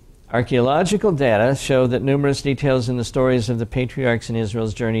 Archaeological data show that numerous details in the stories of the patriarchs in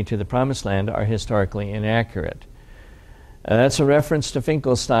Israel's journey to the Promised Land are historically inaccurate. That's a reference to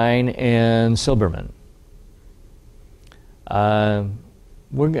Finkelstein and Silberman.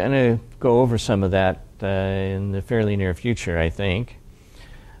 We're going to go over some of that in the fairly near future, I think.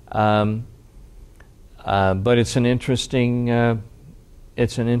 But it's an interesting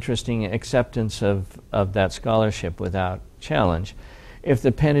acceptance of that scholarship without challenge. If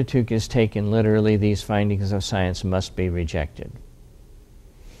the Pentateuch is taken literally, these findings of science must be rejected.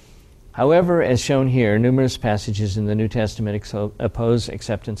 However, as shown here, numerous passages in the New Testament oppose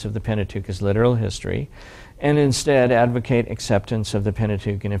acceptance of the Pentateuch as literal history, and instead advocate acceptance of the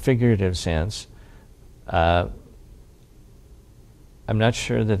Pentateuch in a figurative sense. I'm not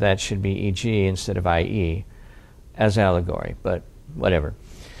sure that should be e.g. instead of i.e. as allegory, but whatever.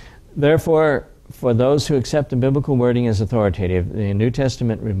 Therefore, For those who accept the biblical wording as authoritative, the New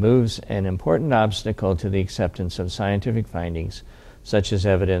Testament removes an important obstacle to the acceptance of scientific findings, such as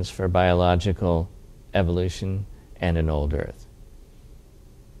evidence for biological evolution and an old earth.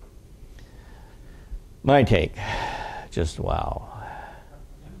 My take, just wow.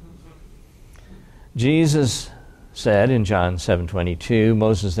 Jesus said in John 7:22,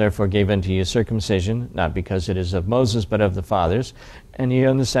 Moses therefore gave unto you circumcision, not because it is of Moses, but of the fathers, and ye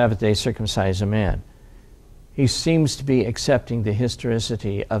on the Sabbath day circumcise a man. He seems to be accepting the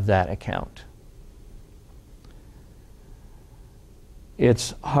historicity of that account.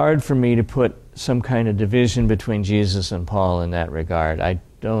 It's hard for me to put some kind of division between Jesus and Paul in that regard. I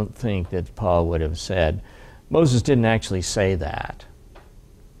don't think that Paul would have said, Moses didn't actually say that.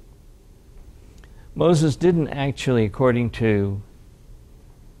 Moses didn't actually, according to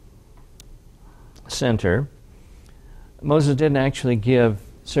Center, Moses didn't actually give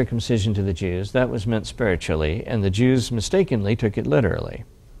circumcision to the Jews. That was meant spiritually, and the Jews mistakenly took it literally.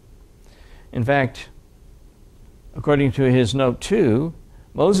 In fact, according to his note 2,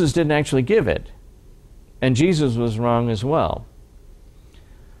 Moses didn't actually give it, and Jesus was wrong as well.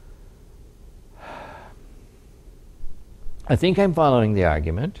 I think I'm following the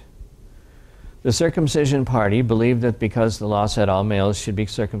argument. The circumcision party believed that because the law said all males should be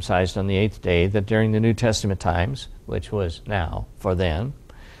circumcised on the 8th day, that during the New Testament times, which was now for then,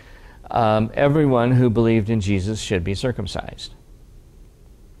 everyone who believed in Jesus should be circumcised.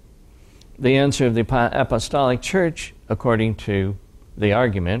 The answer of the Apostolic Church, according to the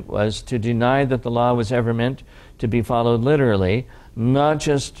argument, was to deny that the law was ever meant to be followed literally, not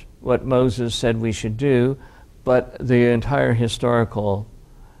just what Moses said we should do, but the entire historical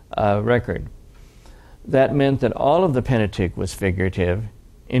record. That meant that all of the Pentateuch was figurative,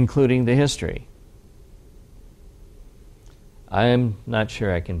 including the history. I'm not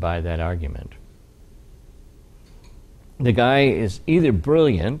sure I can buy that argument. The guy is either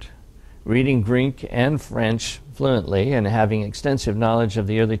brilliant, reading Greek and French fluently and having extensive knowledge of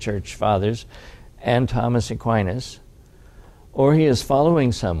the early church fathers and Thomas Aquinas, or he is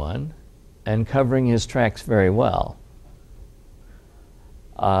following someone and covering his tracks very well.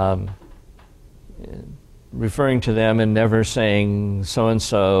 Referring to them and never saying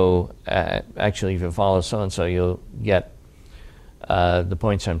so-and-so, actually if you follow so-and-so you'll get the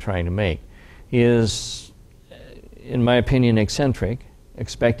points I'm trying to make. He is, in my opinion, eccentric,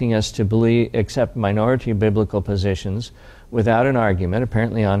 expecting us to accept minority biblical positions without an argument,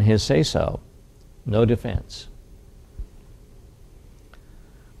 apparently on his say-so. No defense.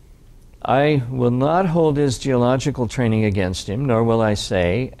 I will not hold his geological training against him, nor will I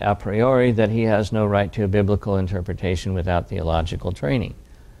say a priori that he has no right to a biblical interpretation without theological training.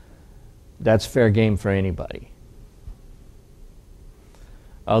 That's fair game for anybody.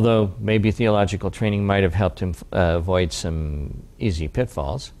 Although maybe theological training might have helped him avoid some easy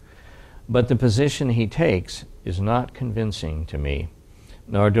pitfalls. But the position he takes is not convincing to me,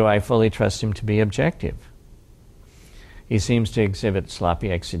 nor do I fully trust him to be objective. He seems to exhibit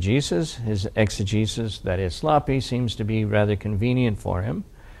sloppy exegesis. His exegesis that is sloppy seems to be rather convenient for him.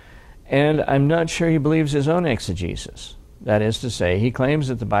 And I'm not sure he believes his own exegesis. That is to say, he claims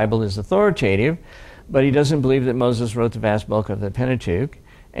that the Bible is authoritative, but he doesn't believe that Moses wrote the vast bulk of the Pentateuch.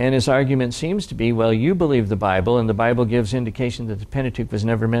 And his argument seems to be, well, you believe the Bible, and the Bible gives indication that the Pentateuch was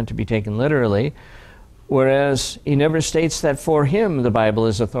never meant to be taken literally, whereas he never states that for him the Bible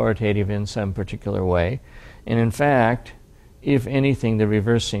is authoritative in some particular way. And in fact, if anything, the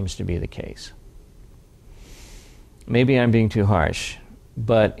reverse seems to be the case. Maybe I'm being too harsh,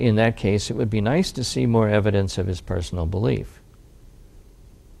 but in that case, it would be nice to see more evidence of his personal belief.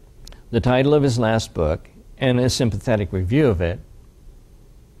 The title of his last book, and a sympathetic review of it,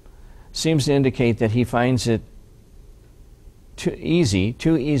 seems to indicate that he finds it too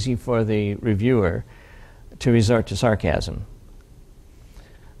easy for the reviewer to resort to sarcasm.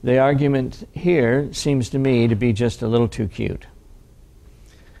 The argument here seems to me to be just a little too cute.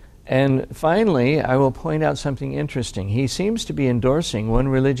 And finally, I will point out something interesting. He seems to be endorsing one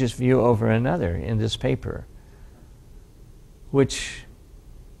religious view over another in this paper, which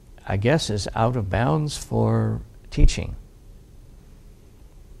I guess is out of bounds for teaching.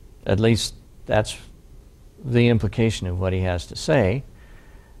 At least that's the implication of what he has to say.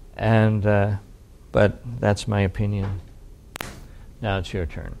 And but that's my opinion. Now it's your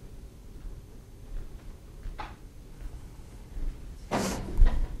turn.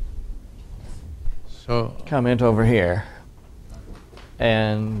 So comment over here.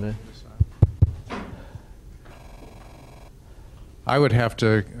 And I would have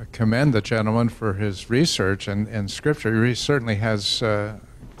to commend the gentleman for his research and Scripture. He certainly has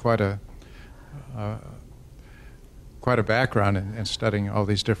quite a quite a background in studying all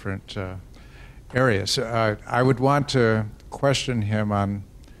these different areas. I would want to question him on,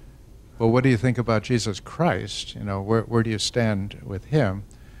 well, what do you think about Jesus Christ? You know, where do you stand with him?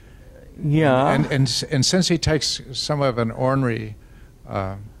 Yeah. And since he takes some of an ornery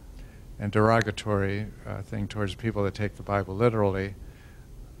and derogatory thing towards people that take the Bible literally,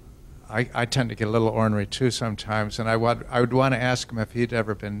 I tend to get a little ornery too sometimes, and I would want to ask him if he'd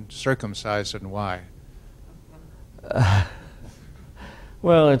ever been circumcised and why.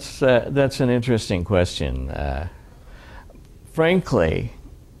 Well, that's an interesting question. Frankly,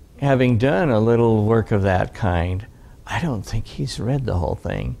 having done a little work of that kind, I don't think he's read the whole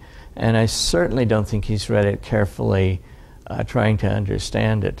thing. And I certainly don't think he's read it carefully, trying to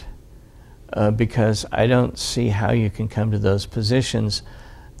understand it, because I don't see how you can come to those positions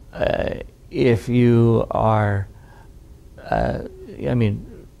if you are,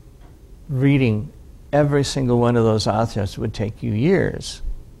 reading every single one of those authors would take you years.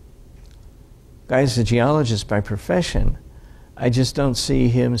 Guy's a geologist by profession. I just don't see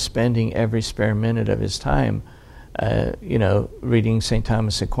him spending every spare minute of his time reading St.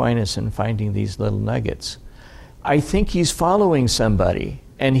 Thomas Aquinas and finding these little nuggets. I think he's following somebody,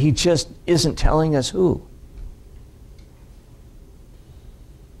 and he just isn't telling us who.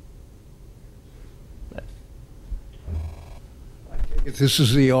 This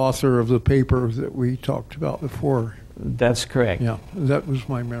is the author of the paper that we talked about before. That's correct. Yeah, that was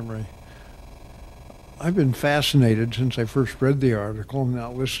my memory. I've been fascinated since I first read the article,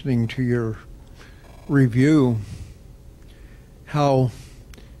 now listening to your review, how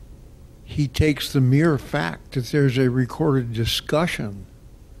he takes the mere fact that there's a recorded discussion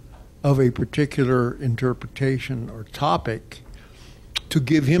of a particular interpretation or topic to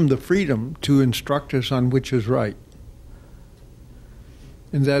give him the freedom to instruct us on which is right.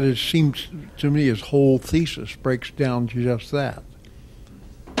 And that it seems to me his whole thesis breaks down to just that.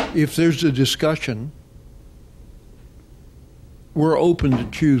 If there's a discussion, we're open to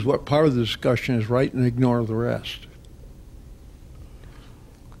choose what part of the discussion is right and ignore the rest.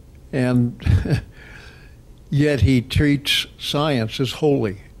 And yet he treats science as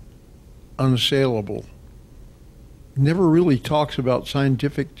holy, unassailable. Never really talks about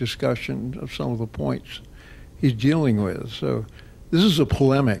scientific discussion of some of the points he's dealing with. So this is a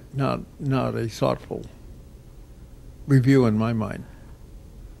polemic, not a thoughtful review in my mind.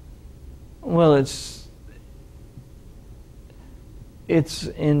 Well, it's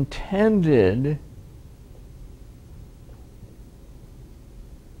intended,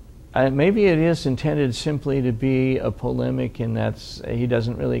 maybe it is intended simply to be a polemic, and he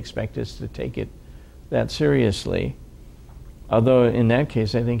doesn't really expect us to take it that seriously. Although in that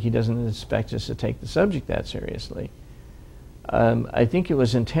case, I think he doesn't expect us to take the subject that seriously. I think it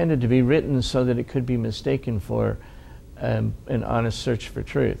was intended to be written so that it could be mistaken for an honest search for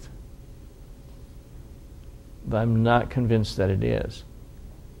truth. But I'm not convinced that it is.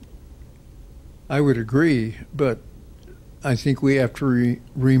 I would agree, but I think we have to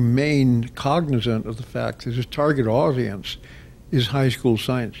remain cognizant of the fact that his target audience is high school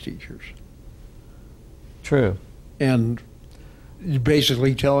science teachers. True. And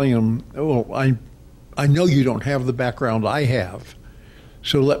basically telling them, well, I know you don't have the background I have,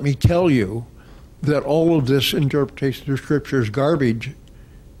 so let me tell you that all of this interpretation of Scripture is garbage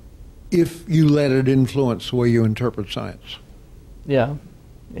if you let it influence the way you interpret science. Yeah,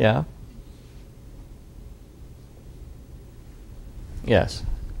 yeah. Yes.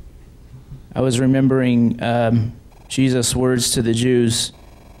 I was remembering Jesus' words to the Jews.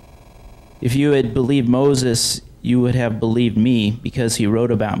 If you had believed Moses, you would have believed me because he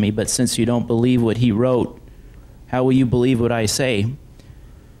wrote about me. But since you don't believe what he wrote, how will you believe what I say?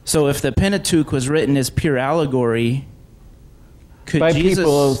 So if the Pentateuch was written as pure allegory, could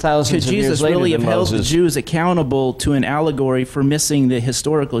Jesus really have held the Jews accountable to an allegory for missing the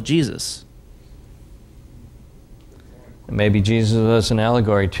historical Jesus? Maybe Jesus was an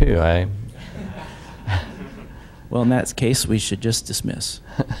allegory too. Well, in that case, we should just dismiss.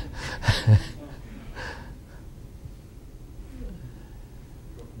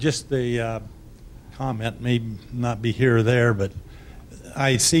 Just the comment may not be here or there, but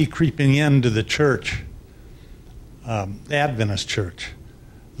I see creeping into the church, Adventist church,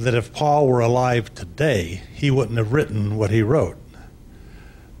 that if Paul were alive today, he wouldn't have written what he wrote.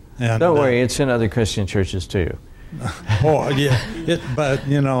 And, don't worry, it's in other Christian churches too. Oh yeah, but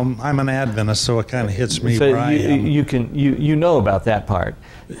you know, I'm an Adventist, so it kind of hits me so where I am. You know about that part.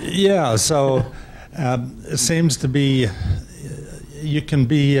 Yeah, so it seems to be you can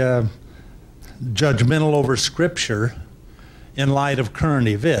be judgmental over Scripture in light of current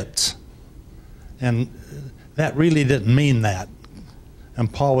events, And that really didn't mean that.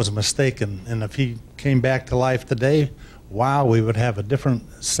 And Paul was mistaken. And if he came back to life today, wow, we would have a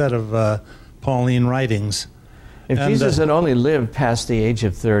different set of Pauline writings. If Jesus had only lived past the age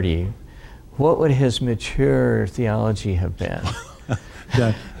of 30, what would his mature theology have been?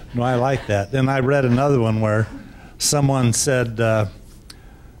 Yeah, no, I like that. And I read another one where someone said,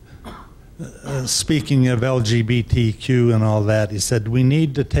 speaking of LGBTQ and all that, he said, we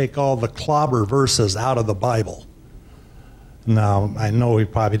need to take all the clobber verses out of the Bible. Now, I know he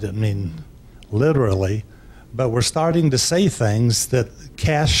probably didn't mean literally, but we're starting to say things that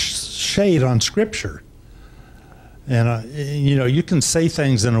cast shade on Scripture. And, you know, you can say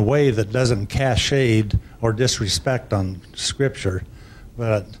things in a way that doesn't cast shade or disrespect on Scripture,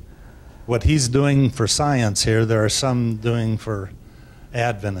 but what he's doing for science here, there are some doing for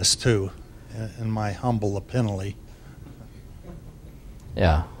Adventists too, in my humble opinion.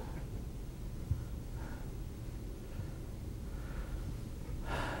 Yeah.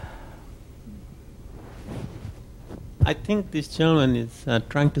 I think this gentleman is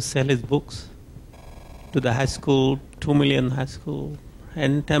trying to sell his books to the high school, 2 million high school,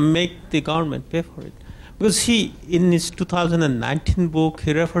 and make the government pay for it. Because he, in his 2019 book,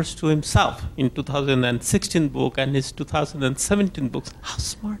 he refers to himself in 2016 book and his 2017 books. How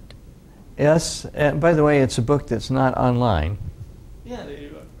smart. Yes, and by the way, it's a book that's not online. Yeah, there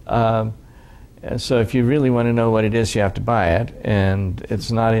you are. So if you really want to know what it is, you have to buy it, and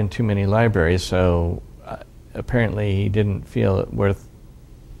it's not in too many libraries, so apparently he didn't feel it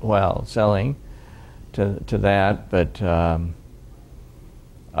worthwhile selling to that, but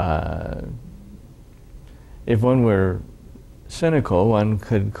if one were cynical, one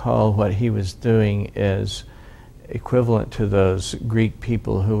could call what he was doing as equivalent to those Greek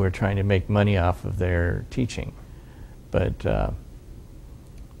people who were trying to make money off of their teaching. But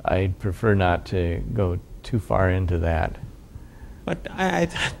I'd prefer not to go too far into that. But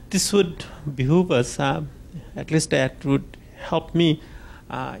this would behoove us, at least that would help me.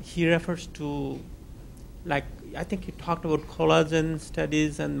 He refers to, like, I think he talked about collagen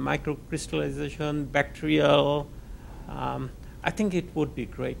studies and microcrystallization, bacterial. I think it would be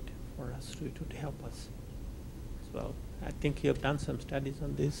great for us to help us as well. I think you have done some studies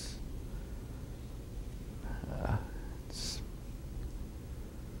on this.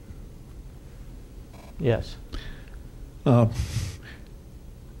 Yes.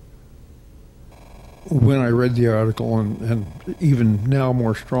 When I read the article, and even now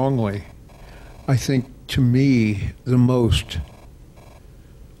more strongly, I think to me the most,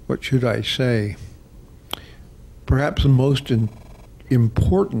 what should I say, perhaps the most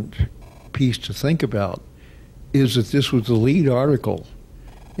important piece to think about is that this was the lead article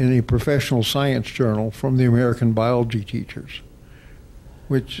in a professional science journal from the American biology teachers,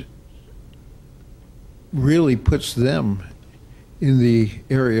 which really puts them in the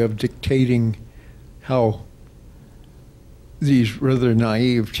area of dictating how these rather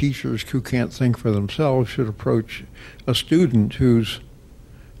naive teachers who can't think for themselves should approach a student who's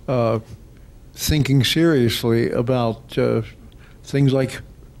thinking seriously about things like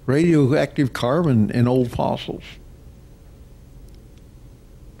radioactive carbon in old fossils.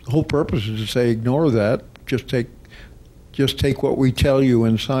 The whole purpose is to say, ignore that, just take what we tell you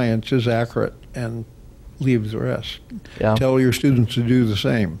in science is accurate and leave the rest. Yeah. Tell your students to do the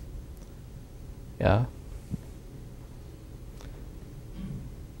same. Yeah.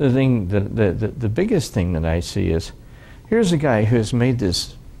 The biggest thing that I see is, here's a guy who has made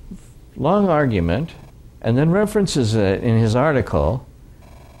this long argument and then references it in his article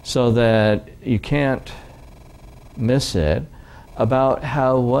so that you can't miss it, about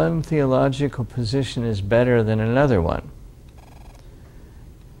how one theological position is better than another one.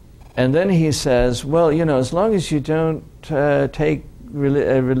 And then he says, well, you know, as long as you don't take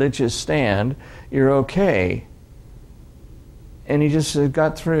a religious stand, you're okay. And he just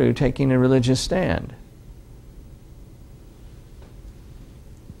got through taking a religious stand.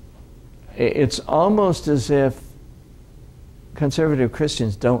 It's almost as if conservative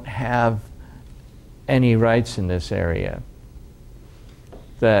Christians don't have any rights in this area.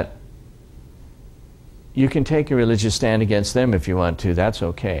 That you can take a religious stand against them if you want to, that's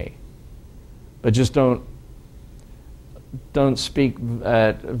okay. But just don't speak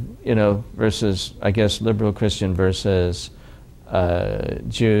at, you know, versus, I guess, liberal Christian versus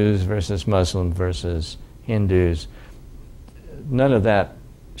Jews versus Muslim versus Hindus. None of that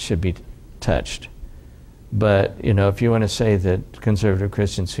should be touched. But, you know, if you want to say that conservative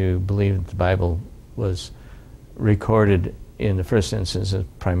Christians who believe that the Bible was recorded in the first instance as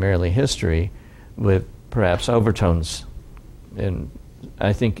primarily history with perhaps overtones in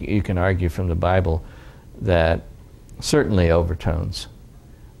I think you can argue from the Bible that certainly overtones,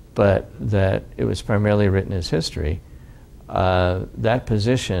 but that it was primarily written as history. That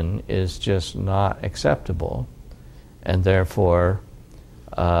position is just not acceptable, and therefore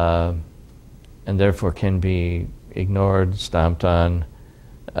can be ignored, stomped on,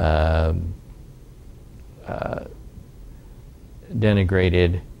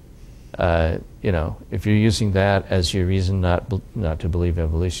 denigrated. If you're using that as your reason not to believe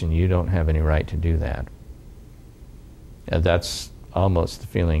evolution, you don't have any right to do that. That's almost the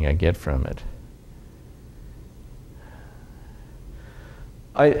feeling I get from it.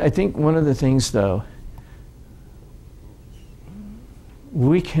 I think one of the things, though,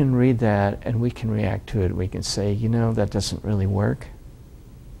 we can read that and we can react to it. We can say, that doesn't really work.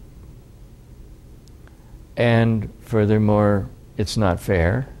 And furthermore, it's not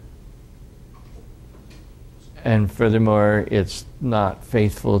fair. And furthermore, it's not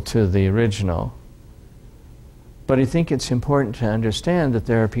faithful to the original. But I think it's important to understand that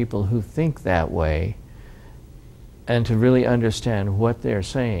there are people who think that way, and to really understand what they're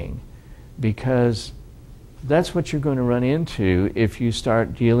saying, because that's what you're going to run into if you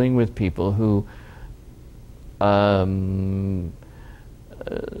start dealing with people who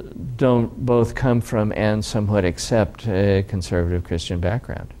don't both come from and somewhat accept a conservative Christian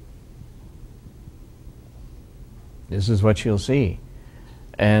background. This is what you'll see.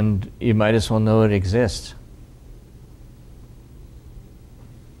 And you might as well know it exists.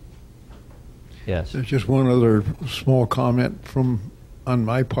 Yes. There's just one other small comment on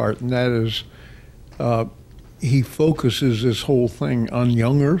my part, and that is he focuses this whole thing on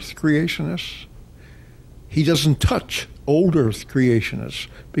young Earth creationists. He doesn't touch old Earth creationists,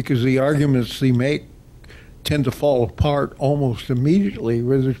 because the arguments they make tend to fall apart almost immediately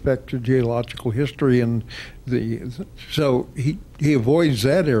with respect to geological history, and so he avoids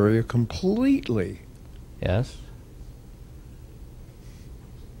that area completely. Yes.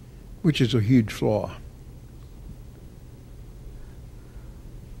 Which is a huge flaw.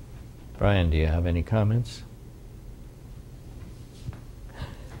 Brian, do you have any comments?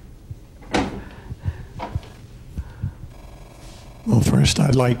 Well, first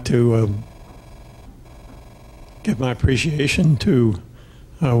I'd like to give my appreciation to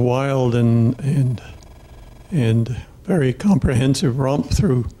a wild and very comprehensive romp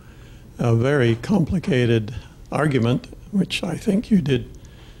through a very complicated argument, which I think you did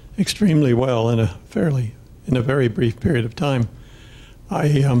extremely well in a very brief period of time.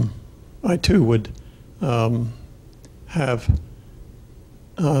 I too would have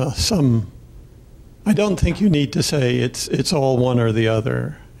some. I don't think you need to say it's all one or the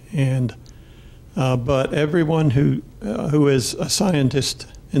other, but everyone who is a scientist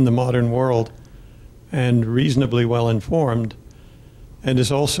in the modern world and reasonably well informed and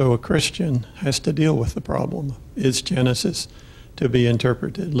is also a Christian has to deal with the problem. Is Genesis to be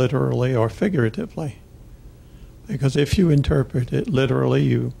interpreted literally or figuratively? Because if you interpret it literally,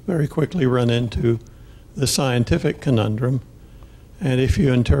 you very quickly run into the scientific conundrum. And if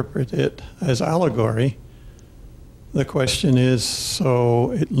you interpret it as allegory, the question is,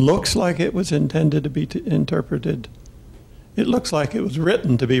 so it looks like it was intended to be interpreted. It looks like it was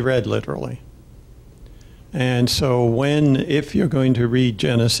written to be read literally. And so if you're going to read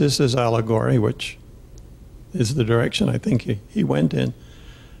Genesis as allegory, which is the direction I think he went in,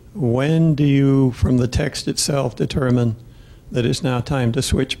 when do you, from the text itself, determine that it's now time to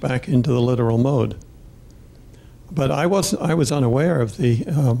switch back into the literal mode? But I was unaware of the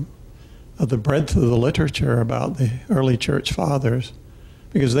breadth of the literature about the early church fathers,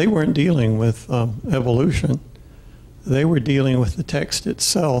 because they weren't dealing with evolution. They were dealing with the text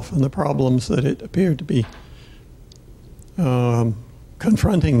itself and the problems that it appeared to be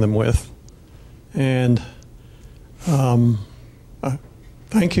confronting them with. And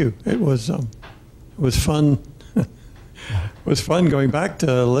thank you. It was fun. It was fun going back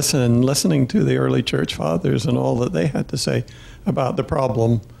to listening to the early church fathers and all that they had to say about the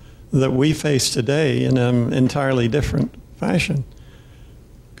problem that we face today in an entirely different fashion.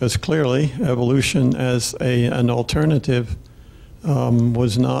 Because clearly evolution as an alternative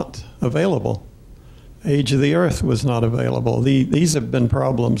was not available. Age of the earth was not available. These have been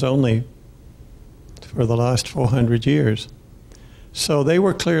problems only for the last 400 years. So they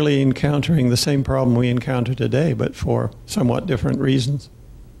were clearly encountering the same problem we encounter today, but for somewhat different reasons.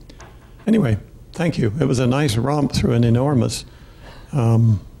 Anyway, thank you. It was a nice romp through an enormous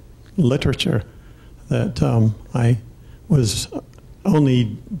literature that I was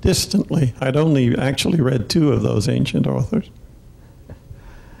only distantly, I'd only actually read 2 of those ancient authors.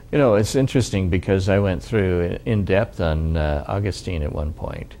 You know, it's interesting because I went through in depth on Augustine at one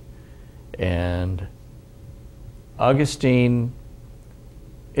point, and Augustine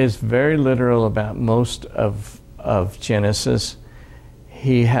is very literal about most of Genesis.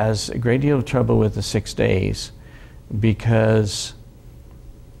 He has a great deal of trouble with the 6 days because,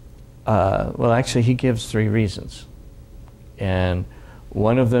 well, actually, he gives 3 reasons. And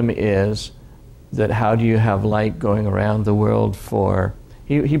one of them is that how do you have light going around the world for...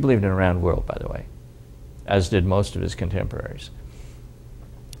 He believed in a round world, by the way, as did most of his contemporaries.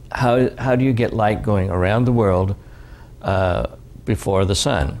 How do you get light going around the world before the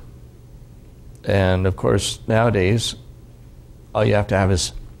sun? And of course, nowadays, all you have to have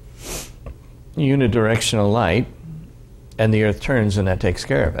is unidirectional light, and the earth turns, and that takes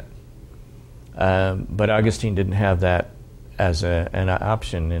care of it. But Augustine didn't have that as an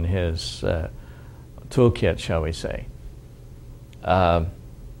option in his toolkit, shall we say.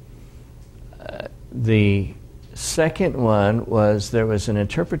 The second one was there was an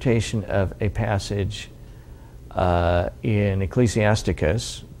interpretation of a passage in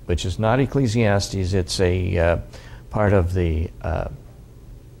Ecclesiasticus, which is not Ecclesiastes, it's a part of the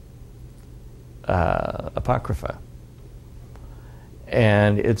Apocrypha.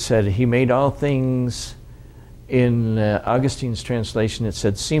 And it said, he made all things, in Augustine's translation it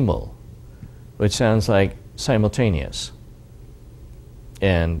said simul, which sounds like simultaneous.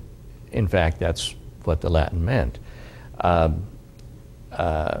 And in fact, that's what the Latin meant. And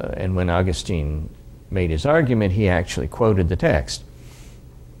when Augustine made his argument, he actually quoted the text.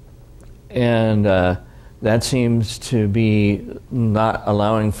 And that seems to be not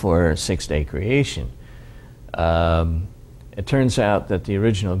allowing for 6-day creation. It turns out that the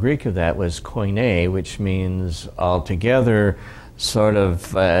original Greek of that was koine, which means altogether, sort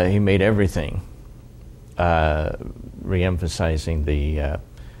of, he made everything, re-emphasizing the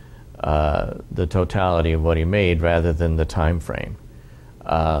totality of what he made rather than the time frame.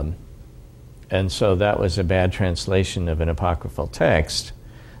 And so that was a bad translation of an apocryphal text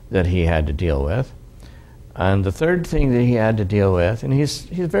that he had to deal with. And the third thing that he had to deal with, and he's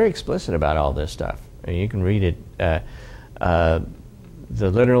very explicit about all this stuff. I mean, you can read it. The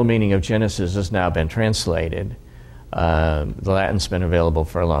literal meaning of Genesis has now been translated. The Latin's been available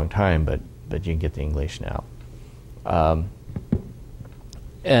for a long time, but you can get the English now.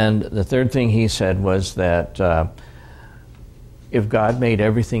 And the third thing he said was that if God made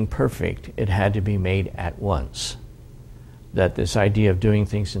everything perfect, it had to be made at once. That this idea of doing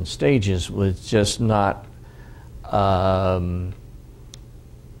things in stages was just not the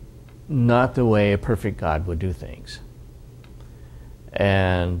way a perfect God would do things.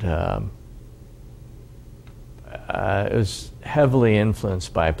 And it was heavily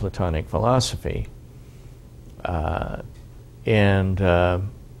influenced by Platonic philosophy. And of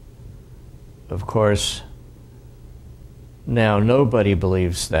course, now nobody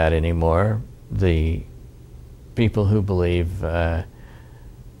believes that anymore. The people who believe that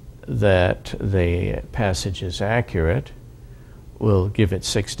the passage is accurate will give it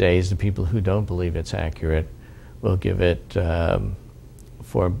 6 days. The people who don't believe it's accurate will give it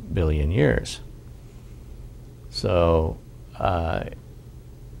 4 billion years. So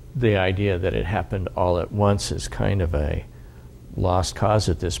the idea that it happened all at once is kind of a lost cause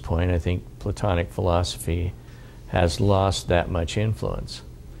at this point. I think Platonic philosophy has lost that much influence.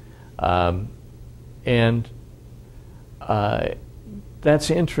 And that's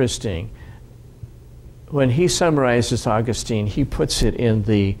interesting. When he summarizes Augustine, he puts it in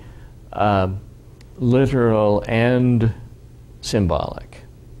the literal and symbolic,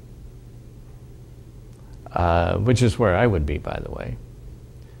 which is where I would be, by the way.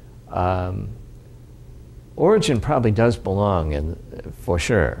 Origen probably does belong, for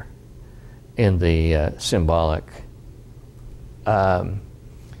sure, in the symbolic.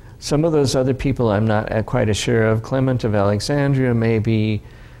 Some of those other people I'm not quite as sure of. Clement of Alexandria may be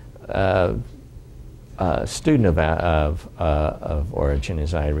a student of Origen,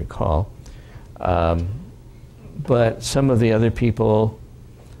 as I recall. But some of the other people,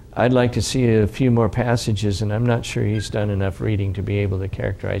 I'd like to see a few more passages, and I'm not sure he's done enough reading to be able to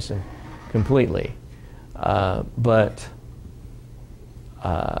characterize them completely. But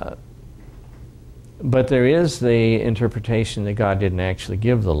there is the interpretation that God didn't actually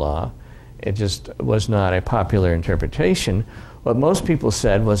give the law. It just was not a popular interpretation. What most people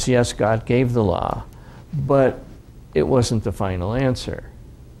said was, yes, God gave the law, but it wasn't the final answer.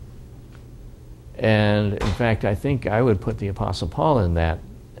 And in fact, I think I would put the Apostle Paul in that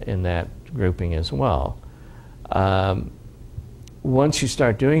grouping as well. Once you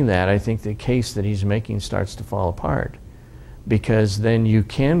start doing that, I think the case that he's making starts to fall apart, because then you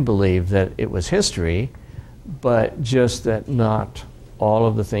can believe that it was history, but just that not all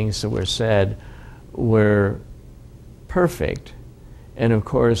of the things that were said were perfect. And of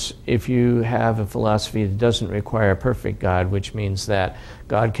course, if you have a philosophy that doesn't require a perfect God, which means that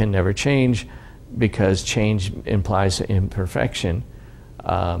God can never change because change implies imperfection,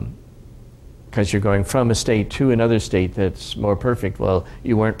 because you're going from a state to another state that's more perfect. Well,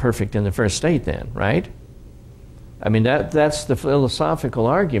 you weren't perfect in the first state then, right? I mean, that's the philosophical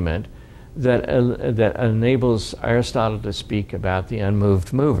argument that enables Aristotle to speak about the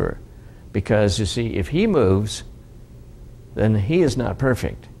unmoved mover. Because, you see, if he moves, then he is not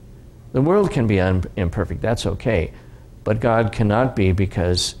perfect. The world can be imperfect, that's okay. But God cannot be,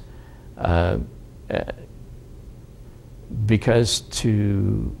 because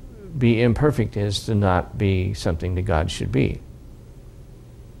to be imperfect is to not be something that God should be.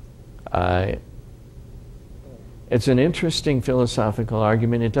 It's an interesting philosophical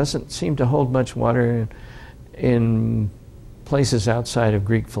argument. It doesn't seem to hold much water in places outside of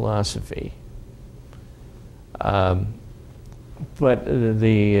Greek philosophy. But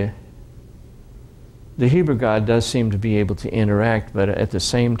the Hebrew God does seem to be able to interact, but at the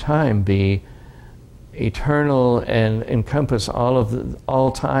same time be eternal and encompass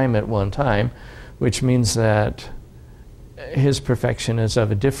all time at one time, which means that his perfection is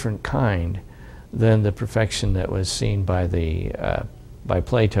of a different kind than the perfection that was seen by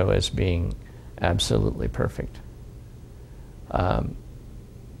Plato as being absolutely perfect.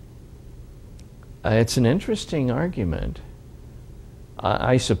 It's an interesting argument.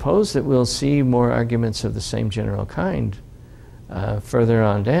 I suppose that we'll see more arguments of the same general kind further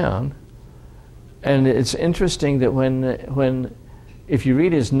on down. And it's interesting that if you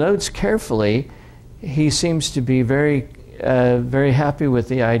read his notes carefully, he seems to be very happy with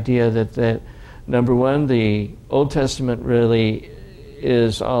the idea that number one, the Old Testament really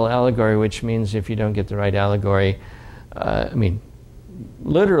is all allegory, which means if you don't get the right allegory, I mean,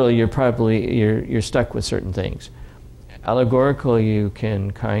 literally you're stuck with certain things. Allegorical, you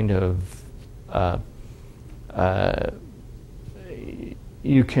can kind of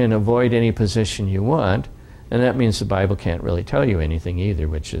you can avoid any position you want, and that means the Bible can't really tell you anything either,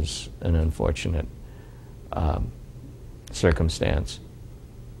 which is an unfortunate circumstance.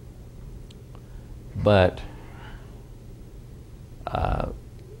 But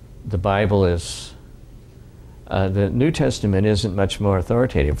the Bible is, the New Testament isn't much more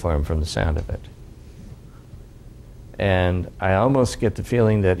authoritative for him from the sound of it. And I almost get the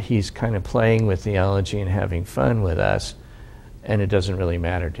feeling that he's kind of playing with theology and having fun with us, and it doesn't really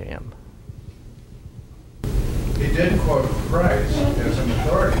matter to him. He did quote Christ as an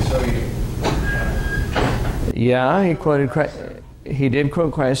authority, so yeah, he quoted Christ. He did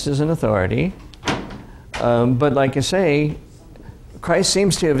quote Christ as an authority, but like I say, Christ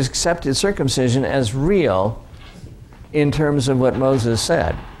seems to have accepted circumcision as real in terms of what Moses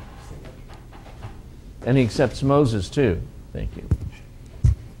said. And he accepts Moses too. Thank you.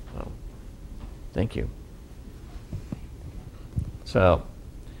 Oh, thank you. So,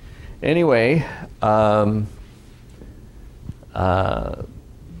 anyway, I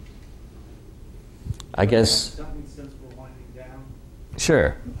guess. Since we're winding down.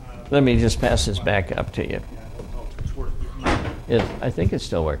 Sure. Let me just pass this back up to you. I think it's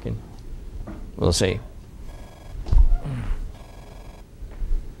still working. We'll see.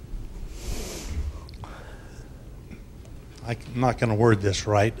 I'm not going to word this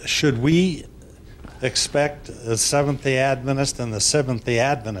right. Should we expect the Seventh-day Adventist and the Seventh-day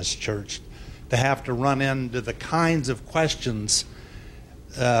Adventist Church to have to run into the kinds of questions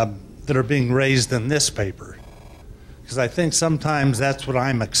that are being raised in this paper? Because I think sometimes that's what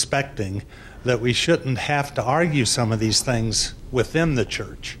I'm expecting, that we shouldn't have to argue some of these things within the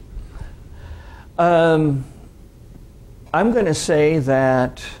church. I'm going to say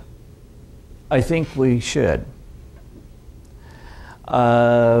that I think we should.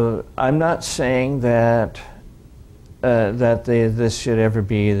 I'm not saying that this should ever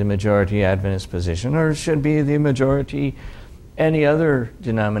be the majority Adventist position, or should be the majority any other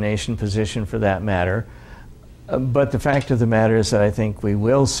denomination position for that matter. But the fact of the matter is that I think we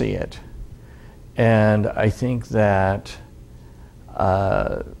will see it. And I think that,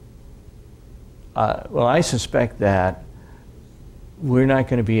 well, I suspect that we're not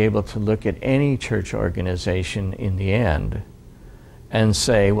going to be able to look at any church organization in the end and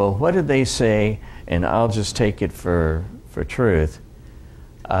say, well, what did they say? And I'll just take it for truth.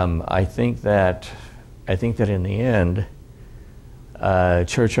 I think that in the end,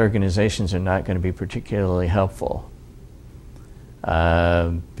 church organizations are not going to be particularly helpful,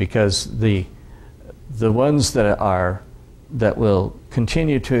 because the ones that are that will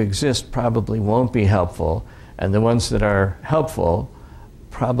continue to exist probably won't be helpful, and the ones that are helpful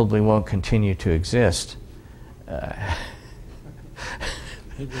probably won't continue to exist. I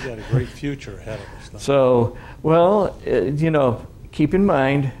think we've got a great future ahead of us. So, well, keep in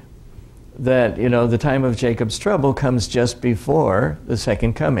mind that, the time of Jacob's trouble comes just before the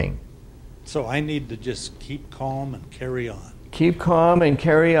second coming. So I need to just keep calm and carry on. Keep calm and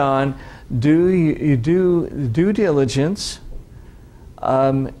carry on. Do due diligence.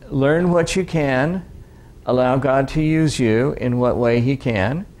 Learn what you can. Allow God to use you in what way He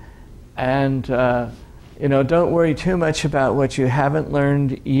can. And, don't worry too much about what you haven't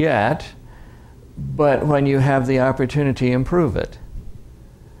learned yet, but when you have the opportunity, improve it.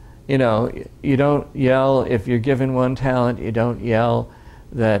 You don't yell if you're given 1 talent, you don't yell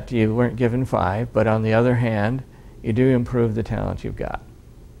that you weren't given 5, but on the other hand, you do improve the talent you've got.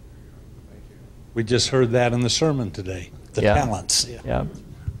 We just heard that in the sermon today, the talents. Yeah.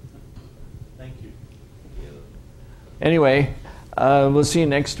 Thank you. Anyway, we'll see you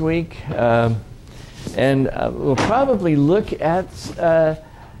next week. And we'll probably look at,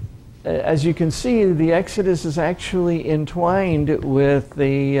 as you can see, the Exodus is actually entwined with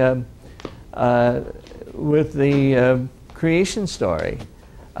the creation story.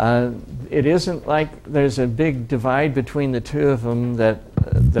 It isn't like there's a big divide between the two of them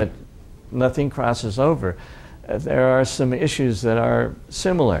that nothing crosses over. There are some issues that are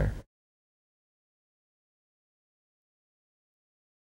similar.